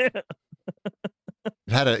 It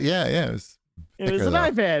had a It was an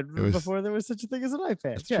iPad before there was such a thing as an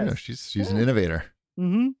iPad. That's true. She's an innovator.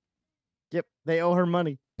 Mm-hmm. Yep. They owe her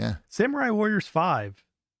money. Yeah. Samurai Warriors 5.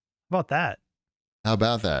 How about that? How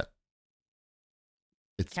about that?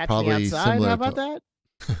 It's Catch probably Me Outside. similar. How about that?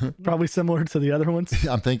 Probably similar to the other ones.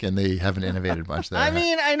 I'm thinking they haven't innovated much there. I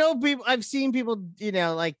mean, I know people. I've seen people,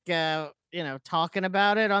 talking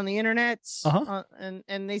about it on the internet,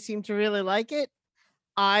 and they seem to really like it.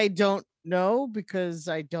 I don't know because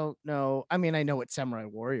I don't know. I mean, I know what Samurai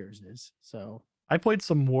Warriors is, so I played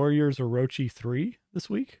some Warriors Orochi 3 this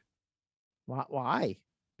week. Why?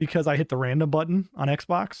 Because I hit the random button on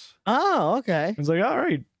Xbox. Oh, okay. I was like, all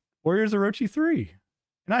right, Warriors Orochi 3.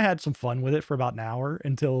 and I had some fun with it for about an hour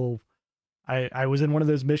until I was in one of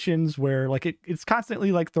those missions where like it's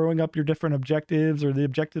constantly like throwing up your different objectives, or the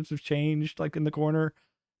objectives have changed like in the corner,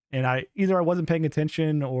 and I wasn't paying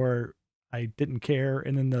attention or I didn't care,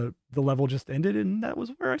 and then the level just ended, and that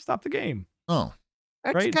was where I stopped the game. Oh,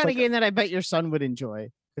 That's Right, the it's kind like of game that I bet your son would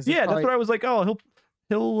enjoy. yeah, that's what I was like. Oh, he'll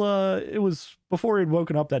it was before he'd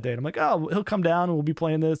woken up that day, and I'm like, oh, he'll come down and we'll be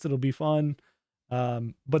playing this. It'll be fun.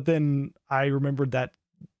 But then I remembered that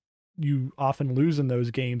you often lose in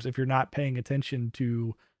those games if you're not paying attention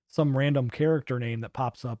to some random character name that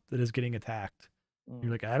pops up that is getting attacked.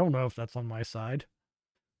 You're like, I don't know if that's on my side.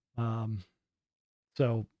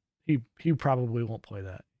 So he probably won't play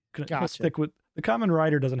that. He'll Gotcha. stick with the common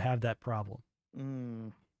rider. Doesn't have that problem.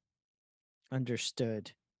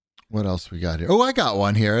 Understood. what else we got here? Oh, I got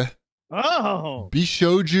one here. Oh,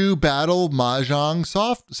 Bishoju Battle Mahjong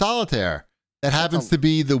Solitaire. That happens to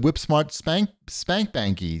be the Whip Smart Spank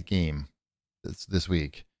Banky game this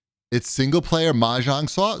week. It's single player Mahjong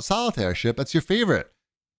Solitaire ship. That's your favorite.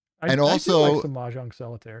 I do like some Mahjong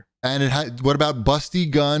Solitaire. And what about Busty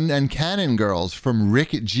Gun and Cannon Girls from Rick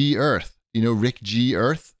G. Earth? You know Rick G.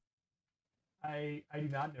 Earth? I do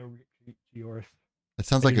not know Rick G. Earth. That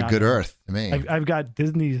sounds like a good Earth to me. I've got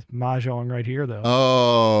Disney's Mahjong right here, though.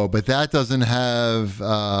 Oh, but that doesn't have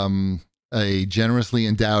a generously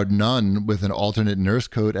endowed nun with an alternate nurse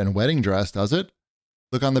coat and wedding dress, does it?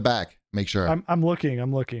 Look on the back. Make sure. I'm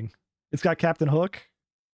looking. It's got Captain Hook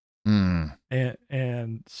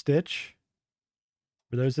and Stitch.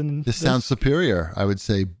 Are those in this? Sounds superior. I would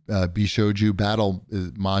say Bishoju Battle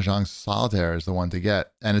Mahjong Solitaire is the one to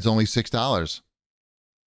get. And it's only $6.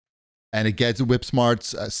 And it gets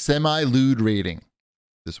Whipsmart's semi-lewd rating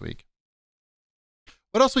this week.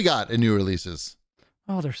 What else we got in new releases?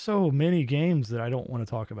 Oh, there's so many games that I don't want to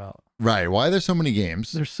talk about. Right. Why are there so many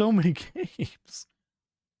games? There's so many games.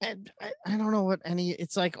 and I don't know what any.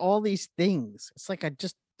 It's like all these things. It's like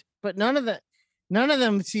but none of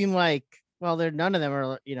them seem like. Well, none of them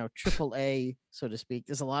are triple A, so to speak.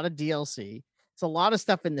 There's a lot of DLC. It's a lot of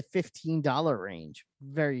stuff in the $15 range.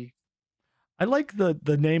 Very. I like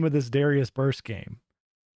the name of this Darius Burst game.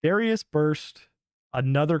 Darius Burst,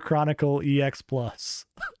 another Chronicle EX Plus.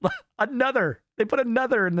 Another. They put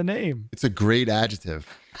another in the name. It's a great adjective.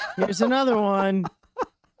 Here's another one.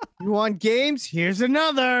 You want games? Here's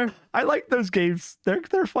another. I like those games. They're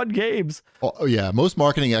fun games. Oh yeah, most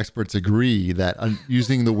marketing experts agree that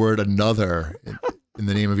using the word "another" in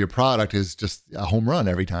the name of your product is just a home run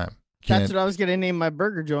every time. That's what I was gonna name my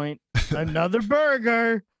burger joint. Another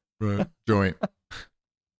burger. Right. Joint.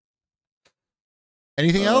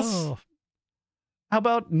 Anything else? How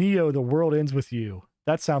about Neo? The World Ends with You.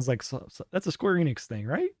 That sounds like that's a Square Enix thing,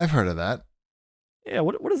 right? I've heard of that. Yeah.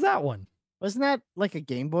 What is that one? Wasn't that like a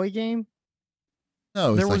Game Boy game?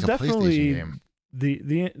 No, it's like a PlayStation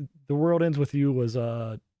game. The World Ends with You was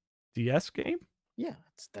a DS game. Yeah,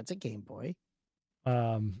 that's a Game Boy.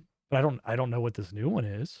 But I don't know what this new one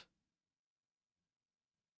is.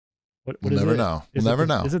 We'll never know. We'll never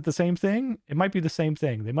know. Is it the same thing? It might be the same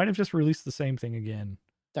thing. They might have just released the same thing again.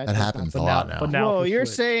 That happens a lot now. But now whoa, you're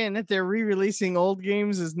saying that they're re-releasing old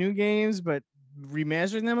games as new games, but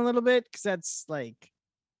remastering them a little bit? Because that's like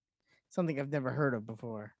something I've never heard of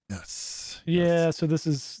before. Yes. Yeah. So this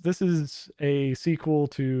is a sequel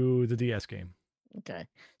to the DS game. Okay.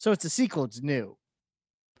 So it's a sequel. It's new.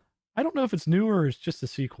 I don't know if it's new or it's just a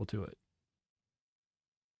sequel to it.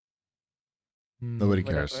 Nobody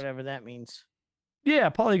cares. Whatever that means. Yeah,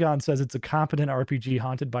 Polygon says it's a competent RPG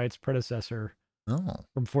haunted by its predecessor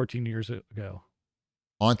from 14 years ago.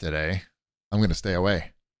 Haunted, eh? I'm going to stay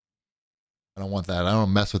away. I don't want that. I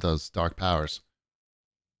don't mess with those dark powers.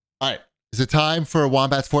 All right. Is it time for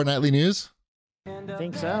Wombat's Fortnightly News? I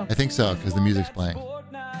think so. I think so, because the music's playing.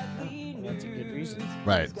 That's a good reason.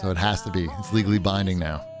 Right. So it has to be. It's legally binding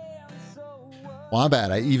now.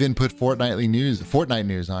 Wombat, I even put Fortnite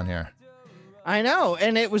news on here. I know,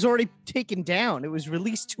 and it was already taken down. It was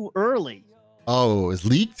released too early. Oh, it was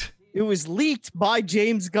leaked? It was leaked by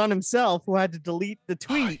James Gunn himself, who had to delete the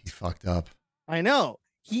tweet. He fucked up. I know.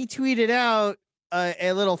 He tweeted out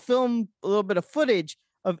a little bit of footage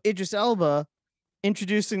of Idris Elba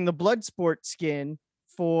introducing the Bloodsport skin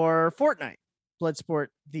for Fortnite. Bloodsport,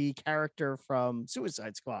 the character from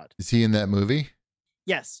Suicide Squad. Is he in that movie?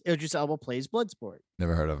 Yes, Idris Elba plays Bloodsport.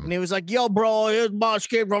 Never heard of him. And he was like, yo, bro, here's my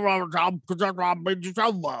skin from Idris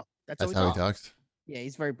Elba. That's how he talks. Yeah,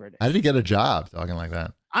 he's very British. How did he get a job talking like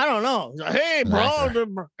that? I don't know. He's like, hey, bro.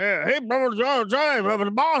 Hey, bro.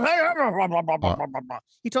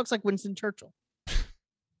 He talks like Winston Churchill. In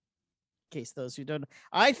case those who don't know.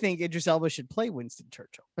 I think Idris Elba should play Winston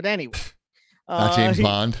Churchill. But anyway, Not James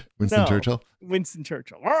Bond, Winston Churchill. Winston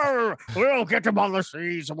Churchill. We'll get him on the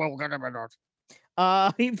seas and we'll get him in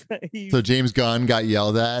it. So James Gunn got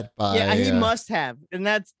yelled at by. Yeah, he must have. And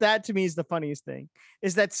that to me is the funniest thing,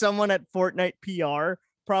 is that someone at Fortnite PR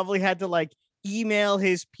probably had to like email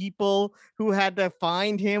his people who had to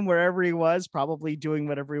find him wherever he was, probably doing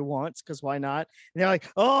whatever he wants, because why not? And they're like,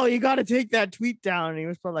 oh, you got to take that tweet down. And he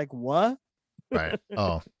was probably like, what? Right.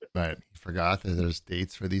 Oh, right. Forgot that there's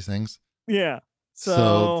dates for these things. Yeah.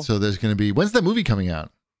 So there's going to be, when's that movie coming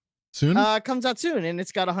out? Soon? It comes out soon, and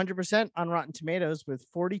it's got 100% on Rotten Tomatoes with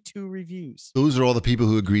 42 reviews. Those are all the people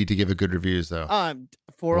who agreed to give it good reviews, though.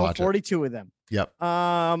 42 of them. Yep.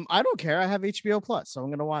 I don't care. I have HBO Plus, so I'm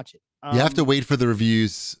going to watch it. You have to wait for the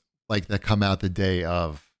reviews like that come out the day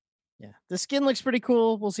of. Yeah. The skin looks pretty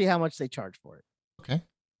cool. We'll see how much they charge for it. Okay.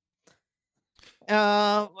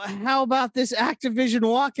 How about this Activision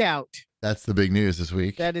walkout? That's the big news this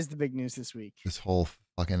week. That is the big news this week. This whole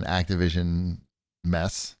fucking Activision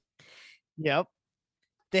mess. Yep.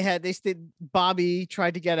 Bobby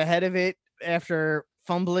tried to get ahead of it after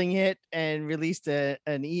fumbling it and released sent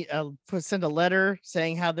a letter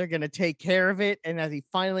saying how they're going to take care of it, and that he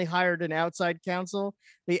finally hired an outside counsel,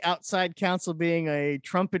 the outside counsel being a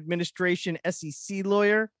Trump administration SEC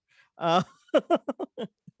lawyer.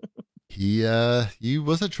 He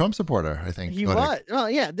was a Trump supporter, I think. He was. Well,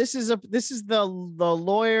 yeah, this is the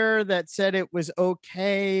lawyer that said it was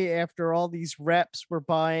okay after all these reps were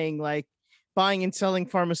buying and selling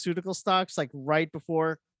pharmaceutical stocks like right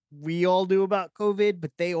before we all knew about COVID,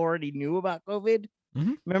 but they already knew about COVID.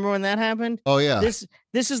 Mm-hmm. Remember when that happened? Oh yeah. This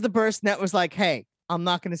is the person that was like, "Hey, I'm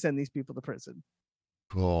not going to send these people to prison."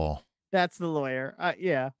 Cool. That's the lawyer.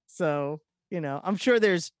 Yeah. So, I'm sure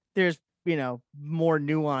there's more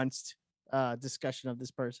nuanced discussion of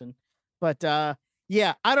this person, but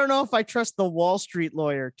yeah, I don't know if I trust the Wall Street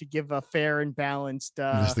lawyer to give a fair and balanced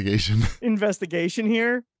investigation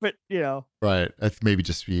here, but right, that's maybe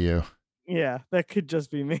just for you. Yeah, that could just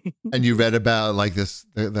be me. And you read about like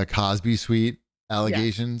the Cosby Suite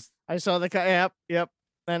allegations? Yeah. I saw yep.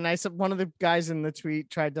 And I saw one of the guys in the tweet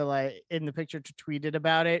tried to in the picture to tweet it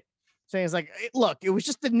about it, saying it's like, look, it was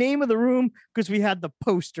just the name of the room because we had the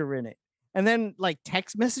poster in it. And then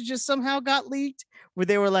text messages somehow got leaked where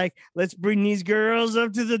they were like, let's bring these girls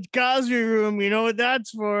up to the Cosby room. You know what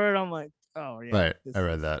that's for? And I'm like, oh yeah. Right. I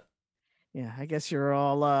read that. Yeah. I guess you're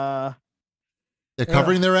all, they're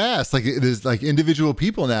covering their ass. There's individual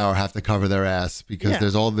people now have to cover their ass because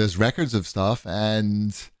there's records of stuff,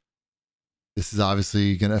 and this is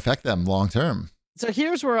obviously going to affect them long term. So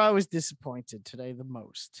here's where I was disappointed today the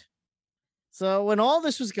most. So when all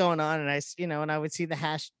this was going on, and I would see the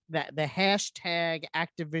hashtag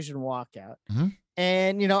Activision walkout, mm-hmm.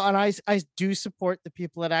 and and I do support the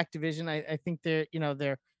people at Activision. I think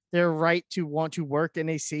they're right to want to work in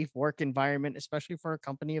a safe work environment, especially for a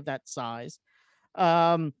company of that size.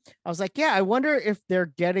 I was like, yeah, I wonder if they're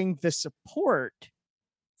getting the support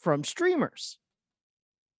from streamers,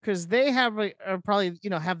 because they have probably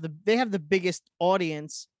have the biggest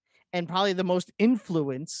audience and probably the most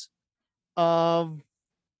influence of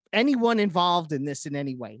anyone involved in this in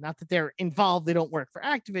any way. Not that they're involved, they don't work for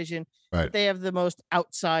Activision, right. But they have the most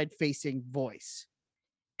outside facing voice.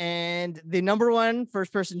 And the number one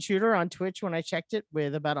first person shooter on Twitch, when I checked it,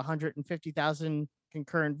 with about 150,000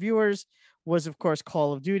 concurrent viewers, was of course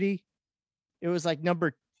Call of Duty. It was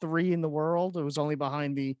number 3 in the world. It was only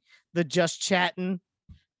behind the Just Chatting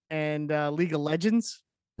and League of Legends.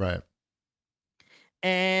 Right.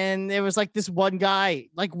 And it was this one guy,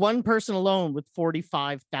 one person alone with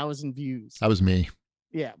 45,000 views. That was me.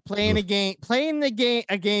 Yeah, playing a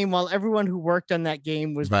game while everyone who worked on that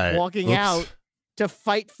game was walking out to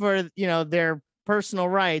fight for their personal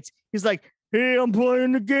rights. He's like, "Hey, I'm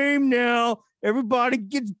playing the game now. Everybody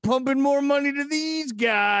gets pumping more money to these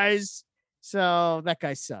guys." So that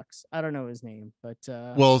guy sucks. I don't know his name, but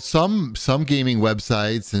well, some gaming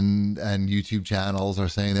websites and YouTube channels are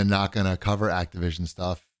saying they're not going to cover Activision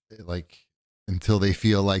stuff until they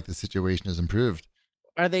feel like the situation is improved.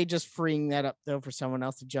 Are they just freeing that up though for someone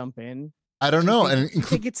else to jump in? I don't know. Do you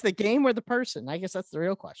think it's the game or the person? I guess that's the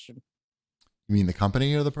real question. You mean the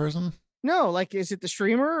company or the person? No, is it the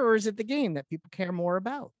streamer or is it the game that people care more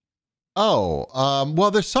about? Oh, well,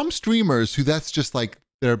 there's some streamers who that's just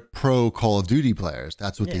they're pro Call of Duty players.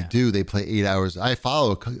 That's what they do. They play 8 hours. I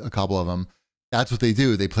follow a couple of them. That's what they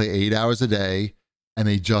do. They play 8 hours a day and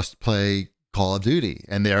they just play Call of Duty,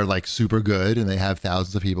 and they're super good, and they have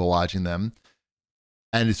thousands of people watching them.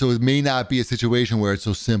 And so it may not be a situation where it's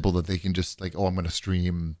so simple that they can just oh, I'm going to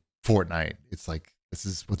stream Fortnite. It's this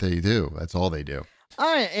is what they do. That's all they do.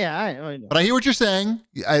 I know. But I hear what you're saying.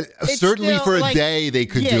 Certainly still, for a like, day they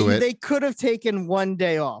could do it. They could have taken one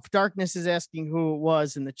day off. Darkness is asking who it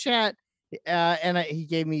was in the chat, and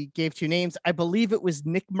he gave two names. I believe it was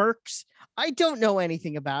Nick Merckx. I don't know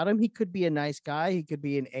anything about him. He could be a nice guy. He could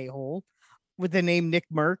be an a-hole with the name Nick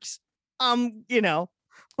Merckx.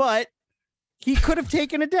 But he could have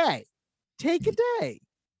taken a day. Take a day.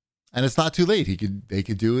 And it's not too late. They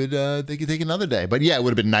could do it. They could take another day. But yeah, it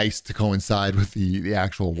would have been nice to coincide with the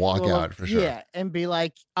actual walkout for sure. Yeah, and be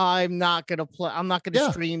like, I'm not gonna play. I'm not gonna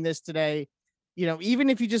stream this today. Even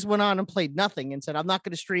if you just went on and played nothing and said, I'm not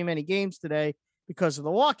gonna stream any games today because of the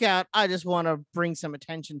walkout. I just want to bring some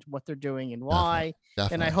attention to what they're doing and why.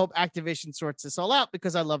 Definitely. And I hope Activision sorts this all out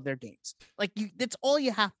because I love their games. That's all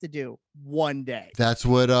you have to do one day. That's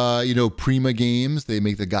what Prima Games. They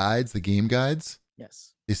make the guides, the game guides.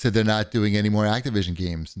 Yes. They said they're not doing any more Activision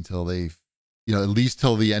games until they've, at least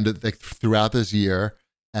till the end of throughout this year.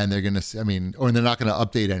 And they're going to, or they're not going to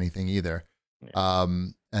update anything either. Yeah.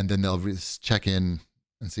 And then they'll check in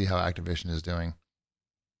and see how Activision is doing.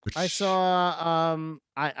 I saw,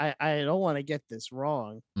 I don't want to get this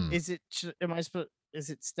wrong. Is it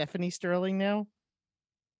Stephanie Sterling now?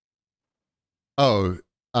 Oh,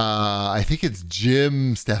 I think it's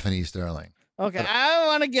Jim Stephanie Sterling. Okay. I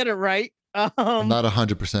want to get it right. I'm not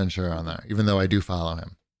 100% sure on that, even though I do follow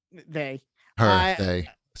him. They. They.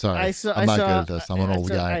 Sorry, I'm not good at this. I'm an old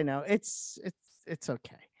guy. I know. It's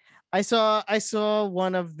okay. I saw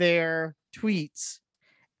one of their tweets,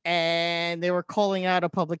 and they were calling out a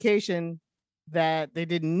publication that they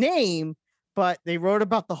didn't name, but they wrote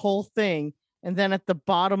about the whole thing. And then at the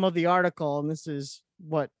bottom of the article, and this is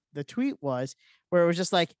what the tweet was, where it was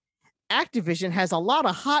just like, Activision has a lot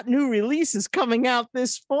of hot new releases coming out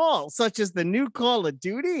this fall, such as the new Call of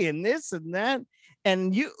Duty and this and that.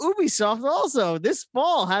 And Ubisoft also this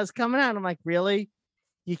fall has coming out. I'm like, really?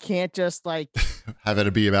 You can't just have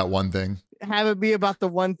it be about one thing. Have it be about the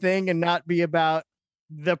one thing and not be about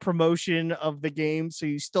the promotion of the game. So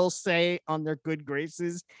you still stay on their good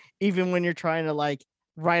graces, even when you're trying to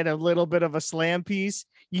write a little bit of a slam piece.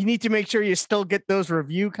 You need to make sure you still get those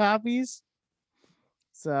review copies.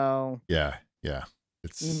 So yeah,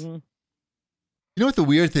 it's you know what the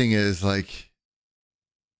weird thing is,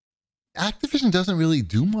 Activision doesn't really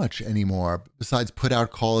do much anymore besides put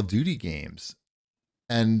out Call of Duty games,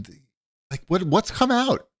 and what's come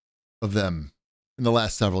out of them in the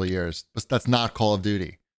last several years? But that's not Call of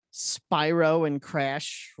Duty. Spyro and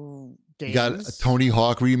Crash games. You got a Tony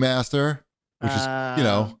Hawk remaster, which is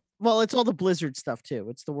well, it's all the Blizzard stuff too.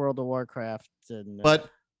 It's the World of Warcraft and But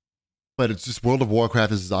it's just World of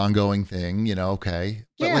Warcraft is this ongoing thing, okay.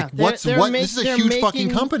 But yeah, this is a huge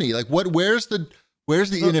fucking company. Where's the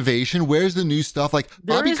innovation? Where's the new stuff?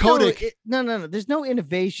 Bobby Kotick. No. There's no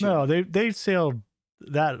innovation. No, they sailed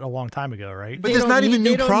that a long time ago, right? But there's not even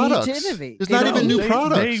new products. There's not even new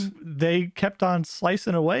products. They kept on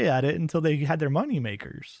slicing away at it until they had their money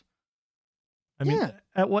makers.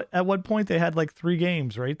 At what point they had 3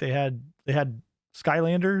 games, right? They had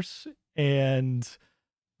Skylanders and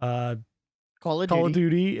Call of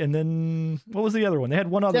Duty, and then what was the other one? They had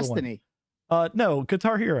one other Destiny. one. No,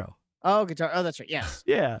 Guitar Hero. Oh, that's right. Yes.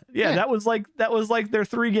 Yeah. That was their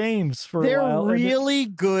 3 games for a while. They're really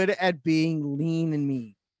good at being lean and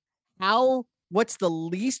mean. What's the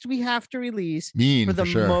least we have to release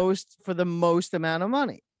for the most amount of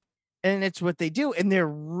money? And it's what they do, and they're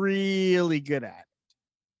really good at it.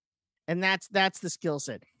 And that's the skill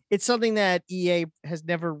set. It's something that EA has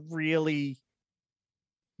never really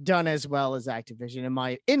done as well as Activision,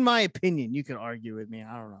 in my opinion. You can argue with me.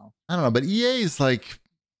 I don't know, but EA is I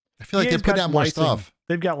feel like they're putting out more stuff.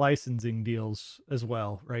 They've got licensing deals as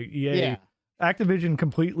well, right? Activision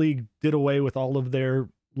completely did away with all of their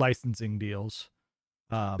licensing deals.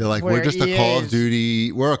 They're we're just a Call of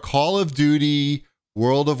Duty. We're a Call of Duty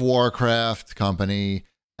World of Warcraft company,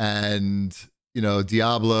 and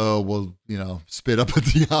Diablo will spit up a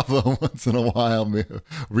Diablo once in a while,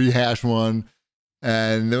 rehash one.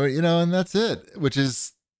 And and that's it, which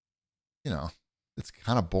is, it's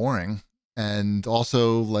kind of boring and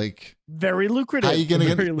also very lucrative. How are you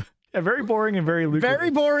gonna very boring and very lucrative.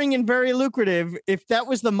 Very boring and very lucrative. If that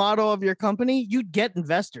was the motto of your company, you'd get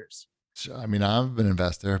investors. I'm an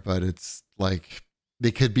investor, but it's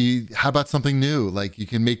they could be. How about something new? You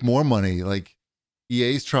can make more money.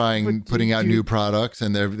 EA's putting out new products,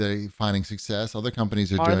 and they're finding success. Other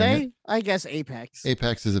companies are doing it. I guess Apex.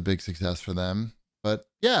 Apex is a big success for them. But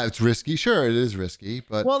yeah, it's risky. Sure, it is risky.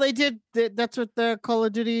 But they did. That's what the Call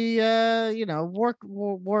of Duty,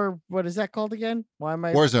 war. What is that called again? Why am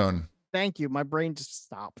I Warzone? Thank you. My brain just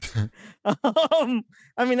stopped.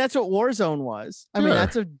 I mean, that's what Warzone was. I mean, Sure.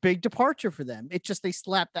 that's a big departure for them. It's just they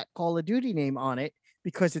slapped that Call of Duty name on it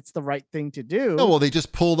because it's the right thing to do. No, well, they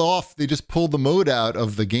just pulled the mode out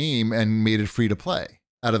of the game and made it free to play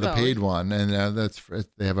out of the paid one, and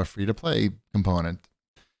they have a free to play component.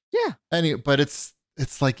 Yeah. But it's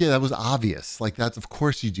like, yeah, that was obvious. Like, that's, of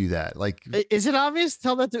course you do that. Like, is it obvious?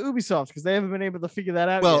 Tell that to Ubisoft because they haven't been able to figure that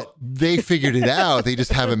out. Well, yet. they figured it out. They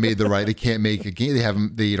just haven't made they can't make a game.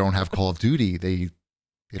 They don't have Call of Duty. They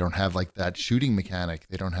don't have like that shooting mechanic.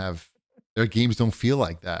 Their games don't feel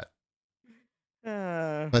like that.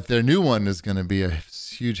 But their new one is going to be a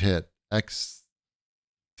huge hit. X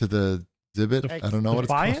to the Zibit. I don't know what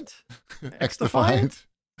it's called. X Defiant.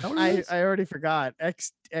 I already forgot.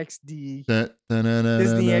 XD. Disney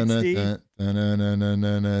XD.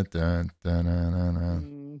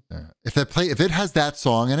 If it has that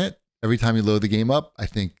song in it, every time you load the game up, I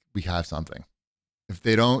think we have something. If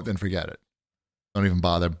they don't, then forget it. Don't even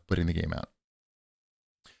bother putting the game out.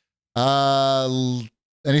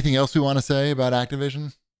 Anything else we want to say about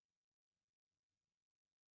Activision?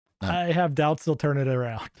 No. I have doubts they'll turn it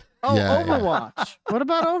around. Oh, yeah, Overwatch. Yeah. What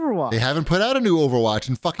about Overwatch? They haven't put out a new Overwatch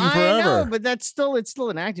in fucking forever. I know, but it's still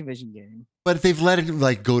an Activision game. But if they've let it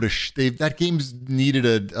like go to that game's needed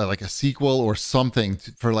a sequel or something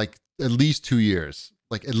for like at least 2 years.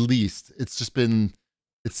 Like at least. It's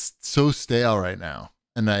so stale right now.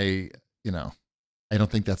 And I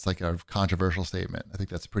don't think that's like a controversial statement. I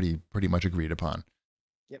think that's pretty much agreed upon.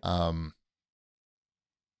 Yep. I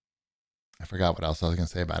forgot what else I was going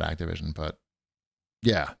to say about Activision, but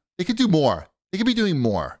yeah, they could do more. They could be doing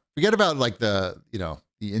more. Forget about like the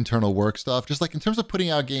internal work stuff. Just like in terms of putting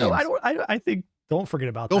out games. No, I think don't forget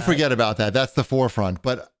about that. Don't forget about that. That's the forefront.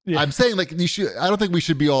 But yeah. I'm saying like I don't think we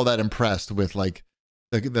should be all that impressed with like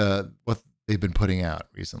the what they've been putting out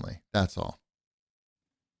recently. That's all.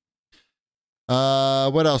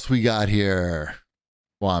 What else we got here?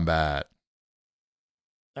 Wombat.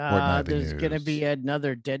 There's going to be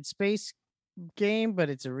another Dead Space game, but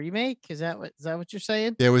it's a remake. Is that what you're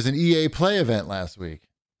saying? There was an EA Play event last week.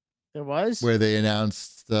 There was, where they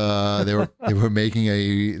announced they were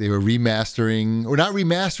remastering, or not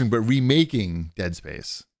remastering, but remaking Dead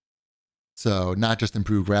Space. So not just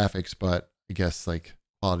improved graphics, but I guess like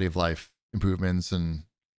quality of life improvements and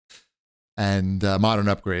modern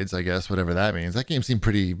upgrades. I guess whatever that means. That game seemed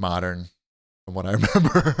pretty modern from what I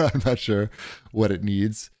remember. I'm not sure what it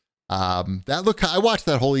needs. I watched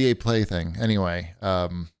that whole EA Play thing anyway.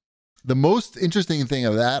 The most interesting thing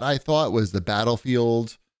of that I thought was the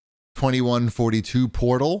Battlefield 2142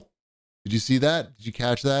 portal. Did you see that? Did you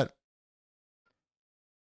catch that?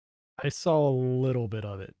 I saw a little bit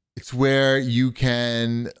of it. It's where you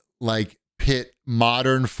can like pit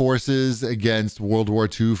modern forces against World War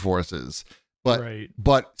II forces,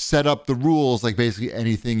 but set up the rules like basically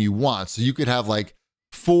anything you want. So you could have like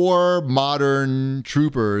 4 modern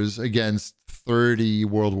troopers against 30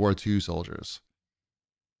 World War II soldiers,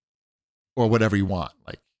 or whatever you want.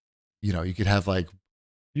 Like, you could have like.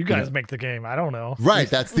 You guys make the game. I don't know. Right.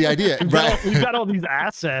 That's the idea. Right. You got all these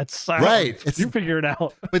assets. Right. You figure it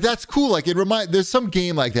out. But that's cool. Like there's some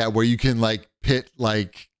game like that where you can like pit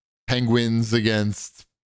like penguins against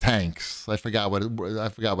tanks. I forgot what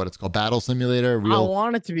it's called. Battle Simulator. I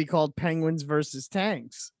want it to be called Penguins versus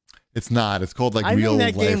Tanks. It's not. It's called like I real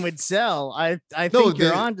think that life. Game would sell. I think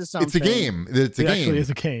you're onto something. It's a game. It's a game. Actually is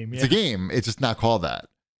a game. Yeah. It's a game. It's just not called that.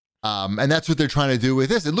 And that's what they're trying to do with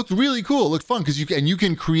this. It looked really cool. It looked fun because you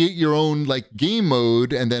can create your own like game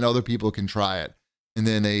mode, and then other people can try it. And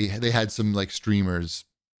then they had some like streamers,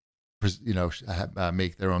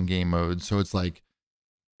 make their own game mode. So it's like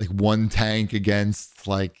one tank against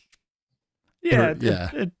like. Yeah,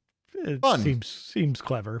 it fun. Seems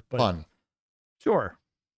clever, but fun. Sure,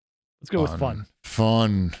 let's go with fun.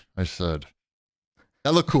 Fun. I said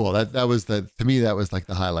that looked cool. That was to me that was like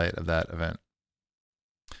the highlight of that event.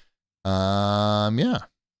 Yeah.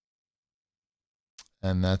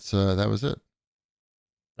 And that was it.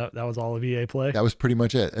 That was all of EA Play. That was pretty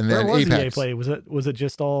much it. And then Where was EA Play? Was it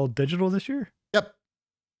just all digital this year? Yep.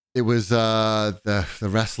 It was the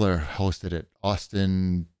wrestler hosted it.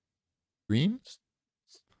 Austin Green?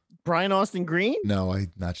 Brian Austin Green? No,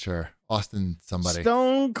 I'm not sure. Austin somebody.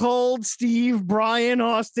 Stone Cold Steve Brian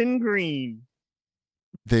Austin Green.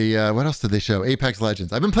 What else did they show? Apex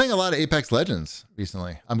Legends. I've been playing a lot of Apex Legends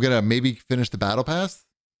recently. I'm gonna maybe finish the Battle Pass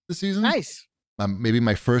this season. Nice. Maybe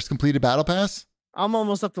my first completed Battle Pass. I'm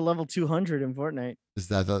almost up to level 200 in Fortnite. Is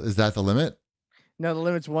that the limit? No, the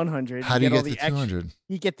limit's 100. How do you get all to the 200?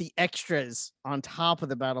 You get the extras on top of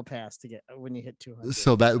the battle pass to get when you hit 200.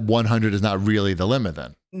 So that 100 is not really the limit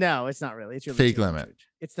then. No, it's not really. It's really Fake 200. limit.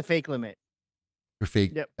 It's the fake limit. For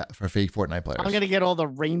fake, Yep. for fake Fortnite players. I'm gonna get all the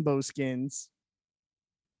rainbow skins.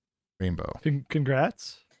 Rainbow.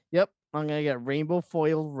 Congrats. Yep, I'm gonna get rainbow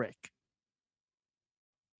foil Rick.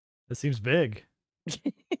 That seems big.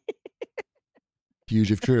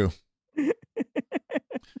 Huge if true.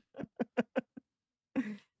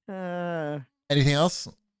 Anything else?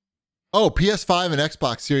 Oh, PS5 and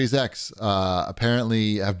Xbox Series X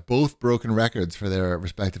apparently have both broken records for their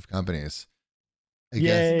respective companies. I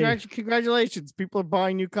guess. Congratulations. People are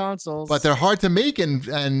buying new consoles. But they're hard to make,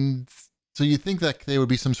 and so you think that there would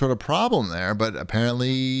be some sort of problem there, but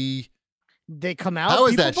apparently they come out. How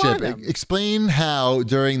is that, buy Chip? them. Explain how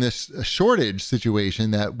during this shortage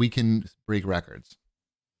situation that we can break records.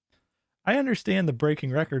 I understand the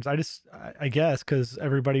breaking records. I guess because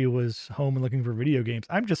everybody was home and looking for video games.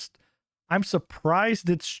 I'm surprised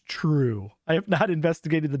it's true. I have not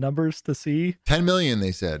investigated the numbers to see. 10 million,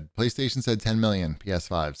 they said. PlayStation said 10 million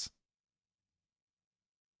PS5s.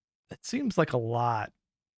 It seems like a lot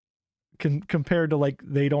compared to like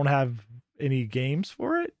they don't have any games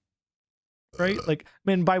for it. Right? Like,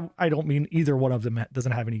 I mean, I don't mean either one of them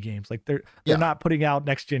doesn't have any games. Like they're not putting out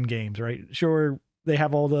next gen games, right? Sure, they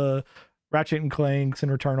have all the Ratchet and Clanks and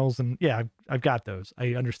Returnals, and yeah, I've got those.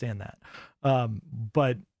 I understand that.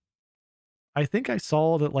 But I think I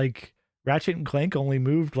saw that like Ratchet and Clank only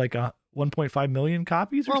moved like 1.5 million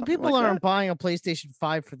copies. Or something people like aren't that. buying a PlayStation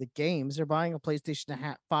 5 for the games. They're buying a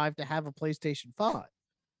PlayStation 5 to have a PlayStation 5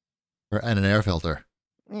 and an air filter.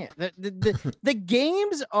 Yeah, the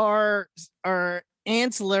games are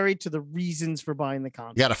ancillary to the reasons for buying the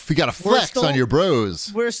console. You gotta flex on your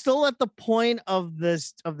bros. We're still at the point of the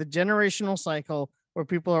generational cycle where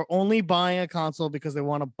people are only buying a console because they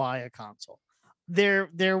want to buy a console.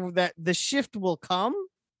 That the shift will come,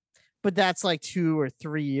 but that's like 2 or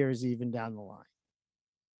 3 years even down the line.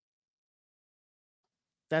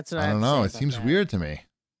 That's what I don't know. It seems weird to me.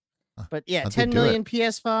 But yeah, 10 million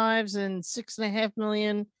PS5s and 6.5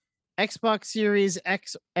 million Xbox Series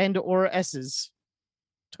X and or S's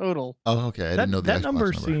total. Oh, okay. I didn't know that Xbox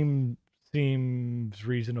number seems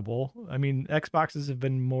reasonable. I mean, Xboxes have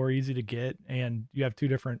been more easy to get, and you have 2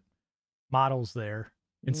 different models there.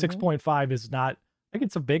 And 6.5 is not like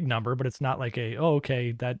it's a big number, but it's not like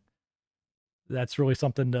that's really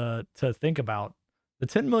something to think about. The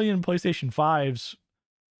 10 million PlayStation 5s.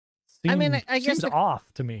 I guess off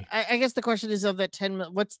to me. I guess the question is of that 10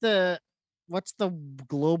 million. What's the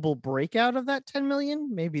global breakout of that 10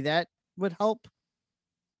 million? Maybe that would help.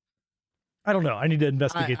 I don't know. I need to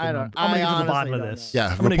investigate the number. I'm gonna get to the bottom of this.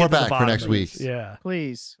 Yeah, report back for next week. Yeah,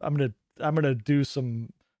 please. I'm gonna do some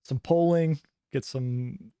polling, get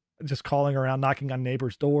some just calling around, knocking on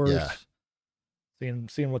neighbors' doors,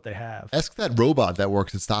 seeing what they have. Ask that robot that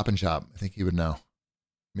works at Stop and Shop. I think he would know.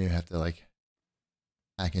 Maybe have to like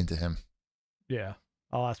hack into him. Yeah,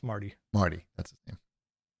 I'll ask Marty. Marty, that's his name.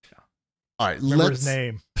 Yeah. All right, remember his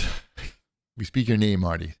name. We speak your name,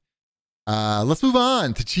 Marty. Let's move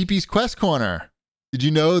on to Cheapy's Quest Corner. Did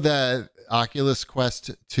you know that Oculus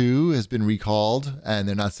Quest 2 has been recalled and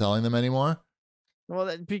they're not selling them anymore?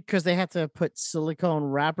 Well, because they have to put silicone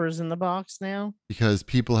wrappers in the box now. Because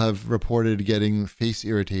people have reported getting face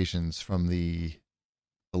irritations from the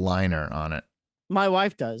liner on it. My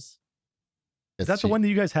wife does. Is that the one that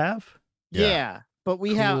you guys have? Yeah, but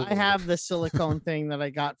I have the silicone thing that I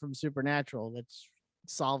got from Supernatural that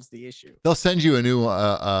solves the issue. They'll send you a new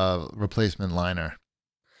replacement liner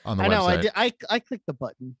on the website. I clicked the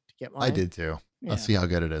button to get mine. I did too. Yeah. I'll see how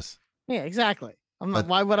good it is. Yeah, exactly. I'm like,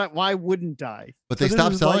 why wouldn't I? But they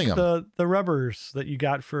stopped selling like them. The rubbers that you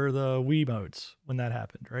got for the Wiimotes when that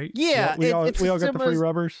happened, right? Yeah, we all got the free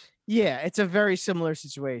rubbers. Yeah, it's a very similar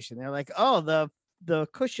situation. They're like, oh, the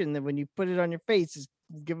cushion that when you put it on your face is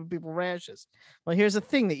giving people rashes. Well, here's the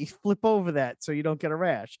thing that you flip over that so you don't get a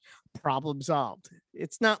rash. Problem solved.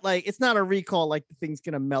 It's not a recall like the thing's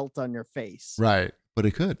gonna melt on your face. Right, but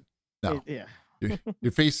it could. No,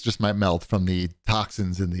 your face just might melt from the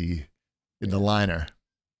toxins in the liner.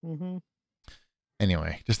 Mm-hmm.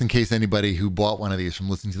 Anyway, just in case anybody who bought one of these from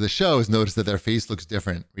listening to the show has noticed that their face looks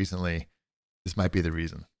different recently, this might be the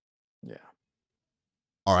reason. Yeah.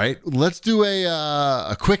 All right, let's do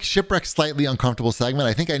a quick shipwreck, slightly uncomfortable segment.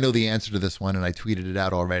 I think I know the answer to this one, and I tweeted it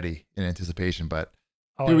out already in anticipation. But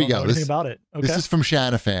here we go. This about it. Okay. This is from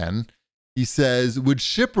Shanafan. He says, "Would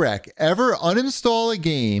Shipwreck ever uninstall a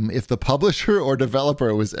game if the publisher or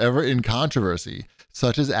developer was ever in controversy,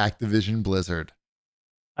 such as Activision Blizzard?"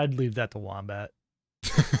 I'd leave that to Wombat.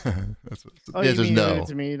 The answer is no.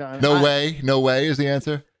 No way. No way is the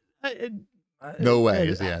answer. No way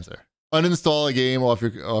is the answer. Uninstall a game off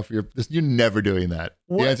your. You're never doing that.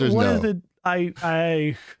 The answer is no. What is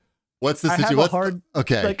it? What's the situation?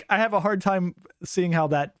 Okay. Like I have a hard time seeing how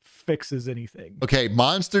that fixes anything. Okay,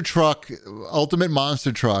 Monster Truck, Ultimate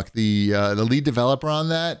Monster Truck, the lead developer on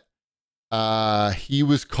that, he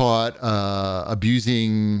was caught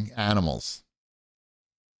abusing animals.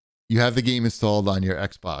 You have the game installed on your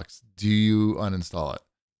Xbox. Do you uninstall it?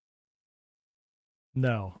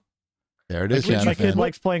 No. There it is. My kid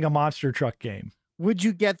likes playing a Monster Truck game. Would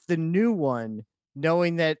you get the new one,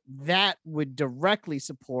 knowing that would directly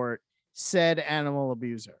support said animal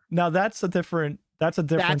abuser? Now that's a different story. That's a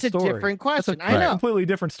different question. That's a completely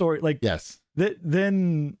different story. Like yes.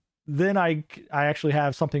 Then I actually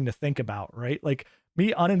have something to think about, right? Like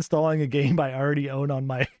me uninstalling a game I already own on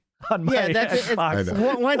my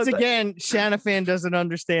Xbox. Once again, Shanafan doesn't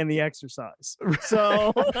understand the exercise.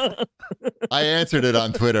 So I answered it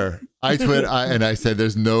on Twitter. I said,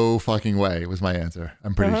 "There's no fucking way." Was my answer.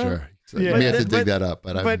 I'm pretty sure. So you may have to dig that up.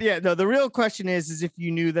 But yeah, no. The real question is if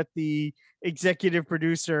you knew that the executive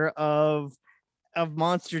producer of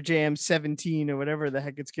Monster Jam 17 or whatever the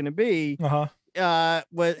heck it's going to be,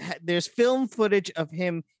 there's film footage of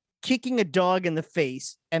him kicking a dog in the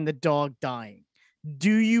face and the dog dying.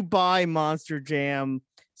 Do you buy Monster Jam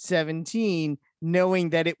 17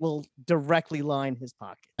 knowing that it will directly line his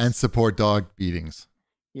pocket and support dog beatings?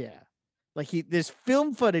 Yeah. Like there's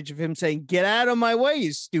film footage of him saying, "Get out of my way,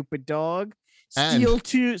 you stupid dog. Steel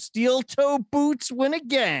toe boots win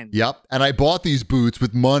again." Yep. And I bought these boots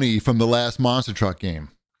with money from the last Monster Truck game.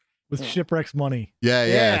 With Shipwreck's money. Yeah.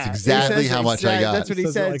 That's exactly how much I got. That's what he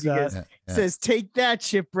says. He says, "Take that,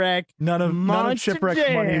 Shipwreck." None of Shipwreck's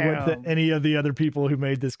money went to any of the other people who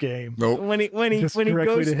made this game. Nope. When he goes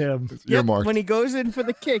to him. When he goes in for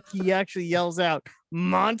the kick, he actually yells out,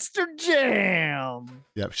 "Monster Jam!"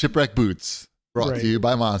 Yep. Shipwreck boots brought to you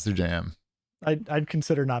by Monster Jam. I'd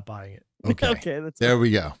consider not buying it. Okay. There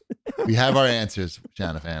we go. We have our answers,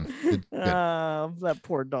 Shanafan. Good. That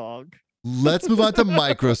poor dog. Let's move on to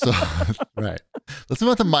Microsoft. Right. Let's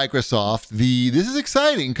move on to Microsoft. This is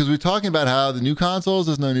exciting because we're talking about how the new consoles,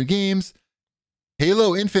 there's no new games.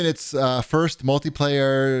 Halo Infinite's first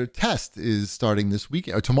multiplayer test is starting this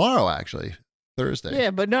weekend, or tomorrow, actually, Thursday.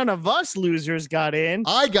 Yeah, but none of us losers got in.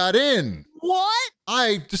 I got in. What?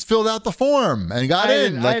 I just filled out the form and got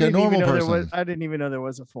in like a normal person. I didn't even know there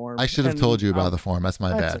was a form. I should have told you about the form. That's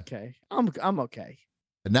my bad. That's okay. I'm okay.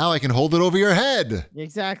 And now I can hold it over your head.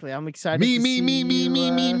 Exactly. I'm excited. Me.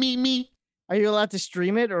 Are you allowed to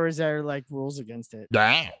stream it, or is there like rules against it?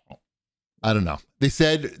 I don't know. They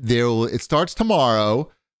said it starts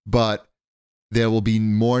tomorrow, but there will be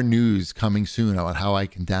more news coming soon about how I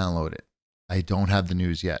can download it. I don't have the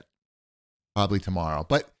news yet. Probably tomorrow.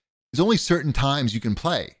 But there's only certain times you can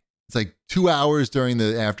play. It's like 2 hours during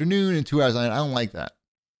the afternoon and 2 hours. I don't like that.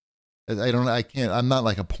 I can't. I'm not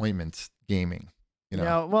like appointment gaming. You know?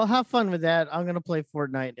 Yeah, well, have fun with that. I'm gonna play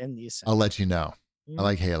Fortnite and the Ascent. I'll let you know. I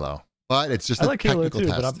like Halo, but it's just I like Halo too.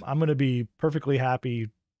 Test. But I'm gonna be perfectly happy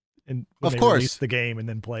when they release the game and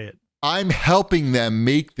then play it. I'm helping them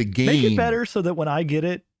make the game. Make it better so that when I get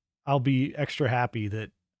it, I'll be extra happy that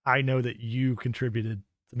I know that you contributed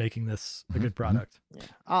to making this a good product. Yeah,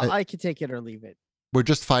 I can take it or leave it. We're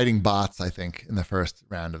just fighting bots, I think, in the first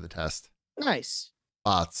round of the test. Nice.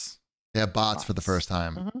 Bots. They have bots for the first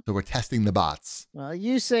time. So we're testing the bots. Well,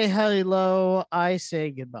 you say hello, I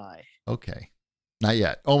say goodbye. Okay. Not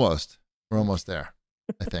yet. Almost. We're almost there,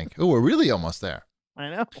 I think. Oh, we're really almost there. I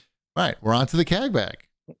know. Right. We're on to the CAG bag.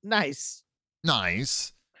 Nice.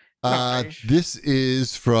 This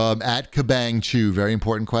is from @KabangChew. Very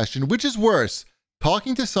important question. Which is worse,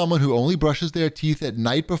 talking to someone who only brushes their teeth at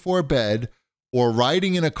night before bed, or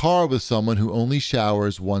riding in a car with someone who only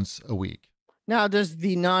showers once a week? Now, does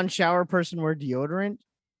the non-shower person wear deodorant?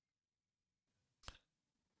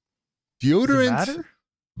 Deodorant? Does it matter?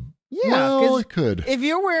 Yeah, well, it could. If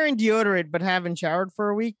you're wearing deodorant but haven't showered for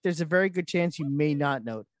a week, there's a very good chance you may not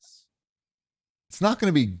notice. It's not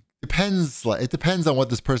going to be. It depends on what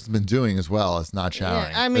this person's been doing as well as not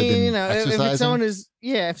showering. Yeah, I mean, if it's someone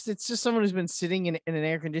if it's just someone who's been sitting in an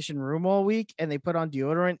air-conditioned room all week and they put on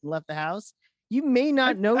deodorant and left the house, you may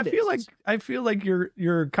not notice. I feel like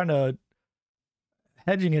you're kind of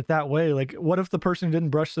hedging it that way. Like, what if the person who didn't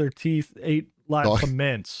brush their teeth ate lots of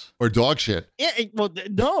mints or dog shit? Yeah, well,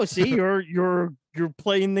 no. See, you're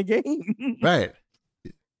playing the game, right?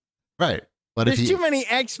 But there's too many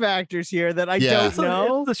X factors here that I don't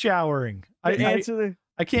know. The showering. I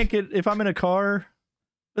can't get if I'm in a car.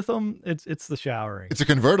 with them. It's the showering. It's a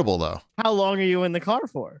convertible though. How long are you in the car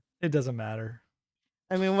for? It doesn't matter.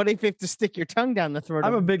 I mean, what if you have to stick your tongue down the throat?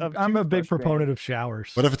 I'm a big toothbrush proponent man? of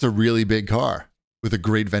showers. What if it's a really big car with a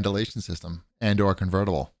great ventilation system and/or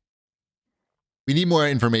convertible? We need more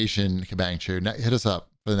information, Kabang Chew. Hit us up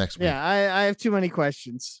for the next week. Yeah, I have too many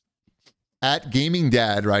questions. At Gaming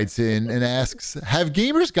Dad writes in and asks, have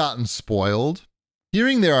gamers gotten spoiled?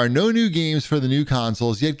 Hearing there are no new games for the new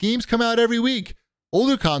consoles, yet games come out every week.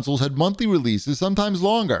 Older consoles had monthly releases, sometimes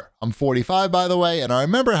longer. I'm 45, by the way, and I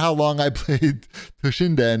remember how long I played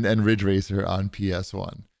Toshinden and Ridge Racer on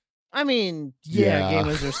PS1. I mean, yeah,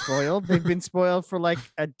 gamers are spoiled. They've been spoiled for like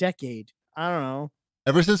a decade. I don't know.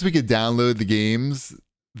 Ever since we could download the games,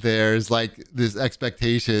 there's like this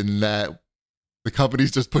expectation that the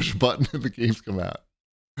companies just push a button and the games come out.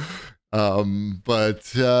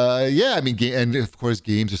 Yeah, I mean, and of course,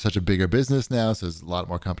 games are such a bigger business now, so there's a lot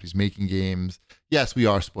more companies making games. Yes, we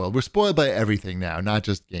are spoiled. We're spoiled by everything now, not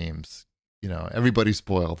just games. You know, everybody's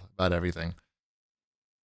spoiled about everything.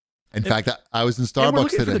 In fact, I was in Starbucks and we're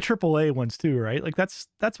looking today. for the AAA ones too, right? Like that's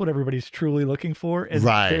what everybody's truly looking for. And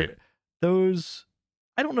right. Those,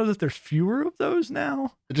 I don't know that there's fewer of those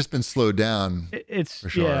now. They've just been slowed down. It's for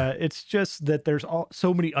sure. Yeah, it's just that there's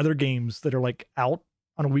so many other games that are like out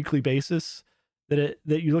on a weekly basis that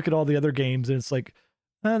you look at all the other games and it's like,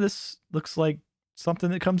 this looks like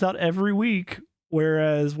something that comes out every week.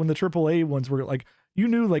 Whereas when the AAA ones were like, you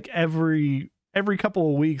knew like every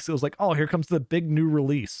couple of weeks, it was like, oh, here comes the big new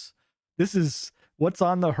release. This is what's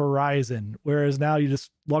on the horizon. Whereas now you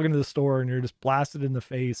just log into the store and you're just blasted in the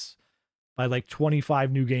face by like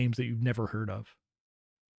 25 new games that you've never heard of.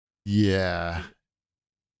 Yeah.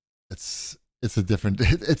 It's a different,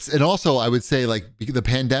 and also I would say like the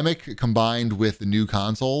pandemic combined with the new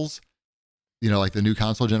consoles, you know, like the new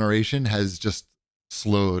console generation has just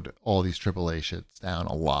slowed all these AAA shits down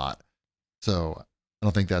a lot. So I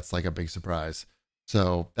don't think that's like a big surprise.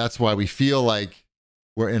 So that's why we feel like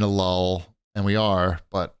we're in a lull, and we are,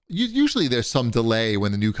 but usually there's some delay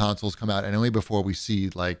when the new consoles come out anyway before we see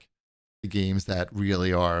like the games that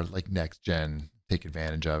really are like next gen take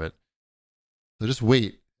advantage of it. So just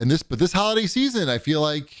wait. But this holiday season, I feel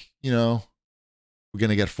like, you know, we're going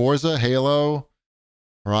to get Forza, Halo,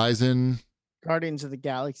 Horizon. Guardians of the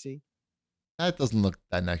Galaxy. That doesn't look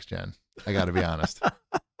that next gen. I got to be honest.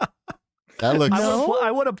 That looks. I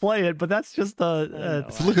want to play it, but that's just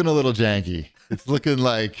it's looking a little janky. It's looking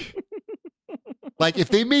like if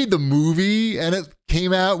they made the movie and it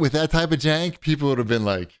came out with that type of jank, people would have been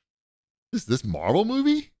like, "Is this Marvel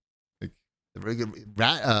movie?"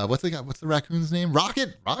 What's the raccoon's name?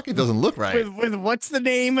 Rocket. Rocket doesn't look right. With what's the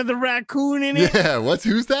name of the raccoon in it? Yeah,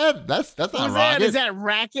 who's that? That's not Who's Rocket. that? Is that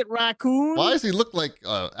Racket Raccoon? Why does he look like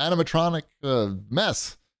animatronic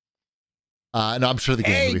mess? No, I'm sure the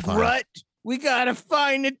game will be fine. Grut, we gotta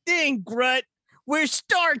find a thing, Grut. We're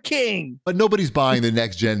Star King. But nobody's buying the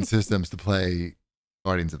next gen systems to play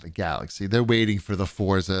Guardians of the Galaxy. They're waiting for the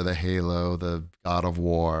Forza, the Halo, the God of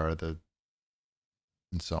War,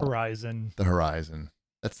 and so on. Horizon. The Horizon.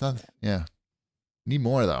 That's not, yeah. Need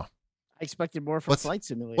more though. I expected more from Flight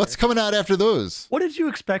Simulator. What's coming out after those? What did you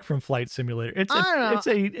expect from Flight Simulator?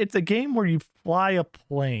 It's a game where you fly a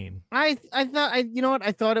plane. I thought you know what?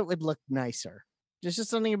 I thought it would look nicer. There's just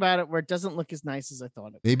something about it where it doesn't look as nice as I thought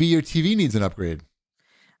it would. Maybe your TV needs an upgrade.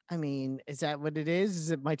 I mean, is that what it is?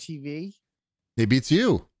 Is it my TV? Maybe it's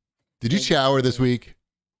you. Did you shower this week?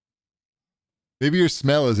 Maybe your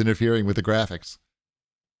smell is interfering with the graphics.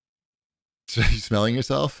 Are you smelling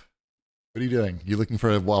yourself? What are you doing? You looking for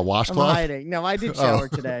a washcloth? I'm hiding. No, I did shower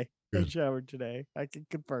today. Good. I showered today. I can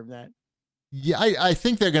confirm that. Yeah, I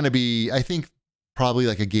think they're going to be, I think probably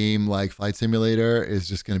like a game like Flight Simulator is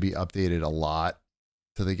just going to be updated a lot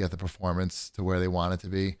till they get the performance to where they want it to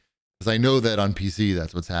be. Because I know that on PC,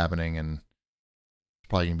 that's what's happening, and it's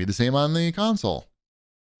probably going to be the same on the console.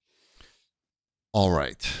 All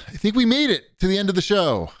right. I think we made it to the end of the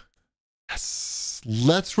show. Yes.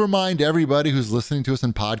 Let's remind everybody who's listening to us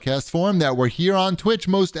in podcast form that we're here on Twitch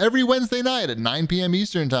most every Wednesday night at 9 p.m.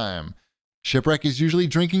 Eastern time. Shipwreck is usually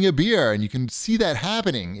drinking a beer, and you can see that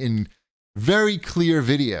happening in very clear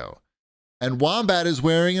video. And Wombat is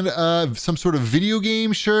wearing some sort of video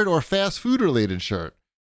game shirt or fast food related shirt.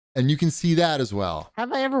 And you can see that as well.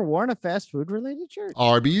 Have I ever worn a fast food related shirt?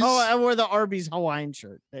 Arby's. Oh, I wore the Arby's Hawaiian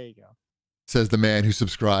shirt. There you go. Says the man who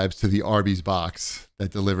subscribes to the Arby's box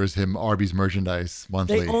that delivers him Arby's merchandise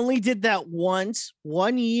monthly. They only did that once,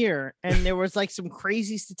 1 year, and there was like some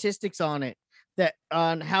crazy statistics on it that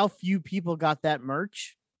on how few people got that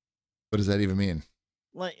merch. What does that even mean?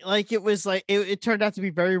 Like it was like it turned out to be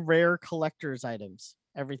very rare collector's items.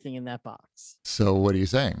 everything in that box. So what are you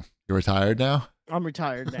saying? You're retired now? I'm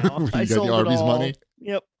retired now. You I got sold the Arby's it all. money?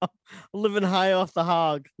 Yep. I'm living high off the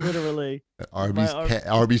hog, literally.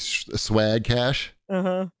 Arby's swag cash?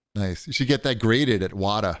 Uh-huh. Nice. You should get that graded at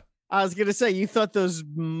Wada. I was gonna say, you thought those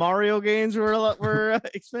Mario games were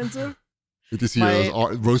expensive? Good to see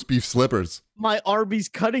those roast beef slippers. My Arby's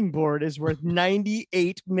cutting board is worth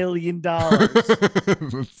 $98 million.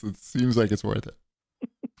 It seems like it's worth it.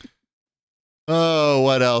 Oh,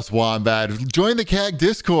 what else, Wombat? Join the CAG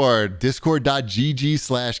Discord,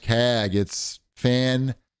 discord.gg/CAG. It's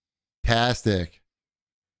fantastic.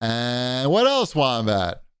 And what else,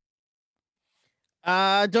 Wombat?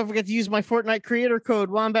 Don't forget to use my Fortnite creator code,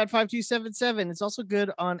 Wombat5277. It's also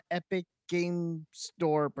good on Epic Game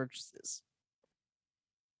Store purchases.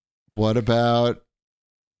 What else?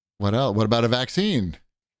 What about a vaccine?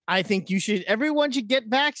 I think everyone should get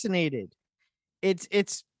vaccinated. It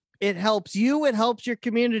helps you, it helps your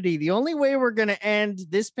community. The only way we're going to end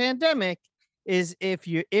this pandemic is if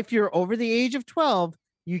you're over the age of 12,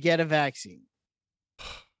 you get a vaccine.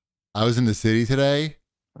 I was in the city today.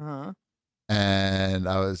 Uh-huh. And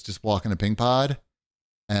I was just walking a ping pod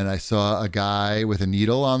and I saw a guy with a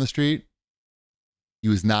needle on the street. He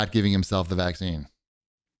was not giving himself the vaccine.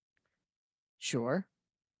 Sure.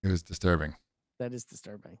 It was disturbing. That is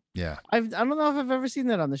disturbing. Yeah. I don't know if I've ever seen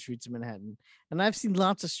that on the streets of Manhattan. And I've seen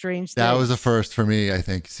lots of strange things. That was a first for me, I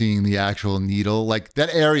think, seeing the actual needle. Like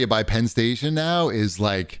that area by Penn Station now is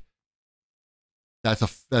like, that's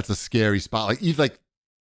a scary spot. Like even like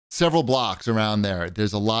several blocks around there,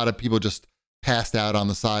 there's a lot of people just passed out on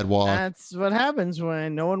the sidewalk. That's what happens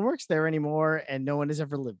when no one works there anymore and no one has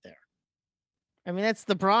ever lived there. I mean, that's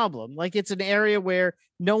the problem. Like it's an area where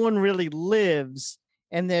no one really lives.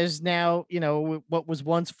 And there's now, what was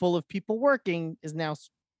once full of people working is now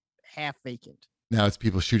half vacant. Now it's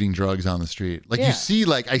people shooting drugs on the street. Like Yeah. you see,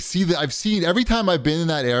 like I've seen every time I've been in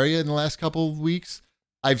that area in the last couple of weeks,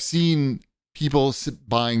 I've seen people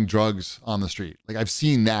buying drugs on the street. Like I've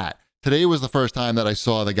seen that. Today was the first time that I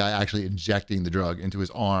saw the guy actually injecting the drug into his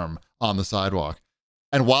arm on the sidewalk.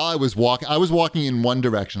 And while I was walking in one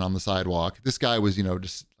direction on the sidewalk. This guy was,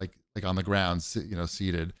 just like on the ground,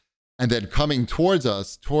 seated. And then coming towards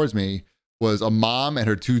me was a mom and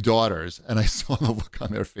her two daughters. And I saw the look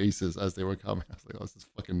on their faces as they were coming. I was like, oh,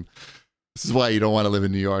 this is why you don't want to live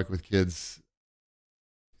in New York with kids.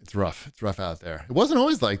 It's rough. It's rough out there. It wasn't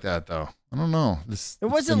always like that, though. I don't know. It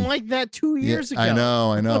wasn't like that 2 years ago. I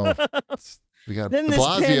know. We got Then De this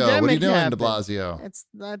Blasio. What are you doing, happened. De Blasio?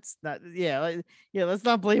 That's not. Yeah. Let's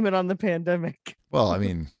not blame it on the pandemic. Well, I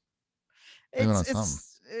mean, blame it on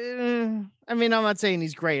I'm not saying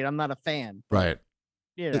he's great. I'm not a fan. Right.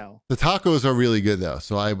 The tacos are really good though,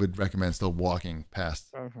 so I would recommend still walking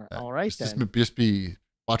past. All right, just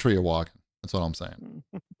watch where you're walking. That's all I'm saying.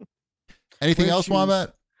 Anything else,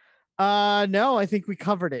 Wombat? No, I think we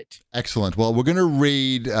covered it. Excellent. Well, we're gonna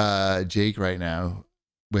raid Jake right now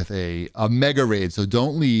with a mega raid, so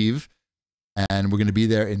don't leave, and we're gonna be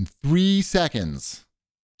there in 3 seconds.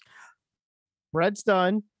 Bread's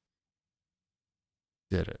done.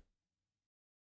 Did it.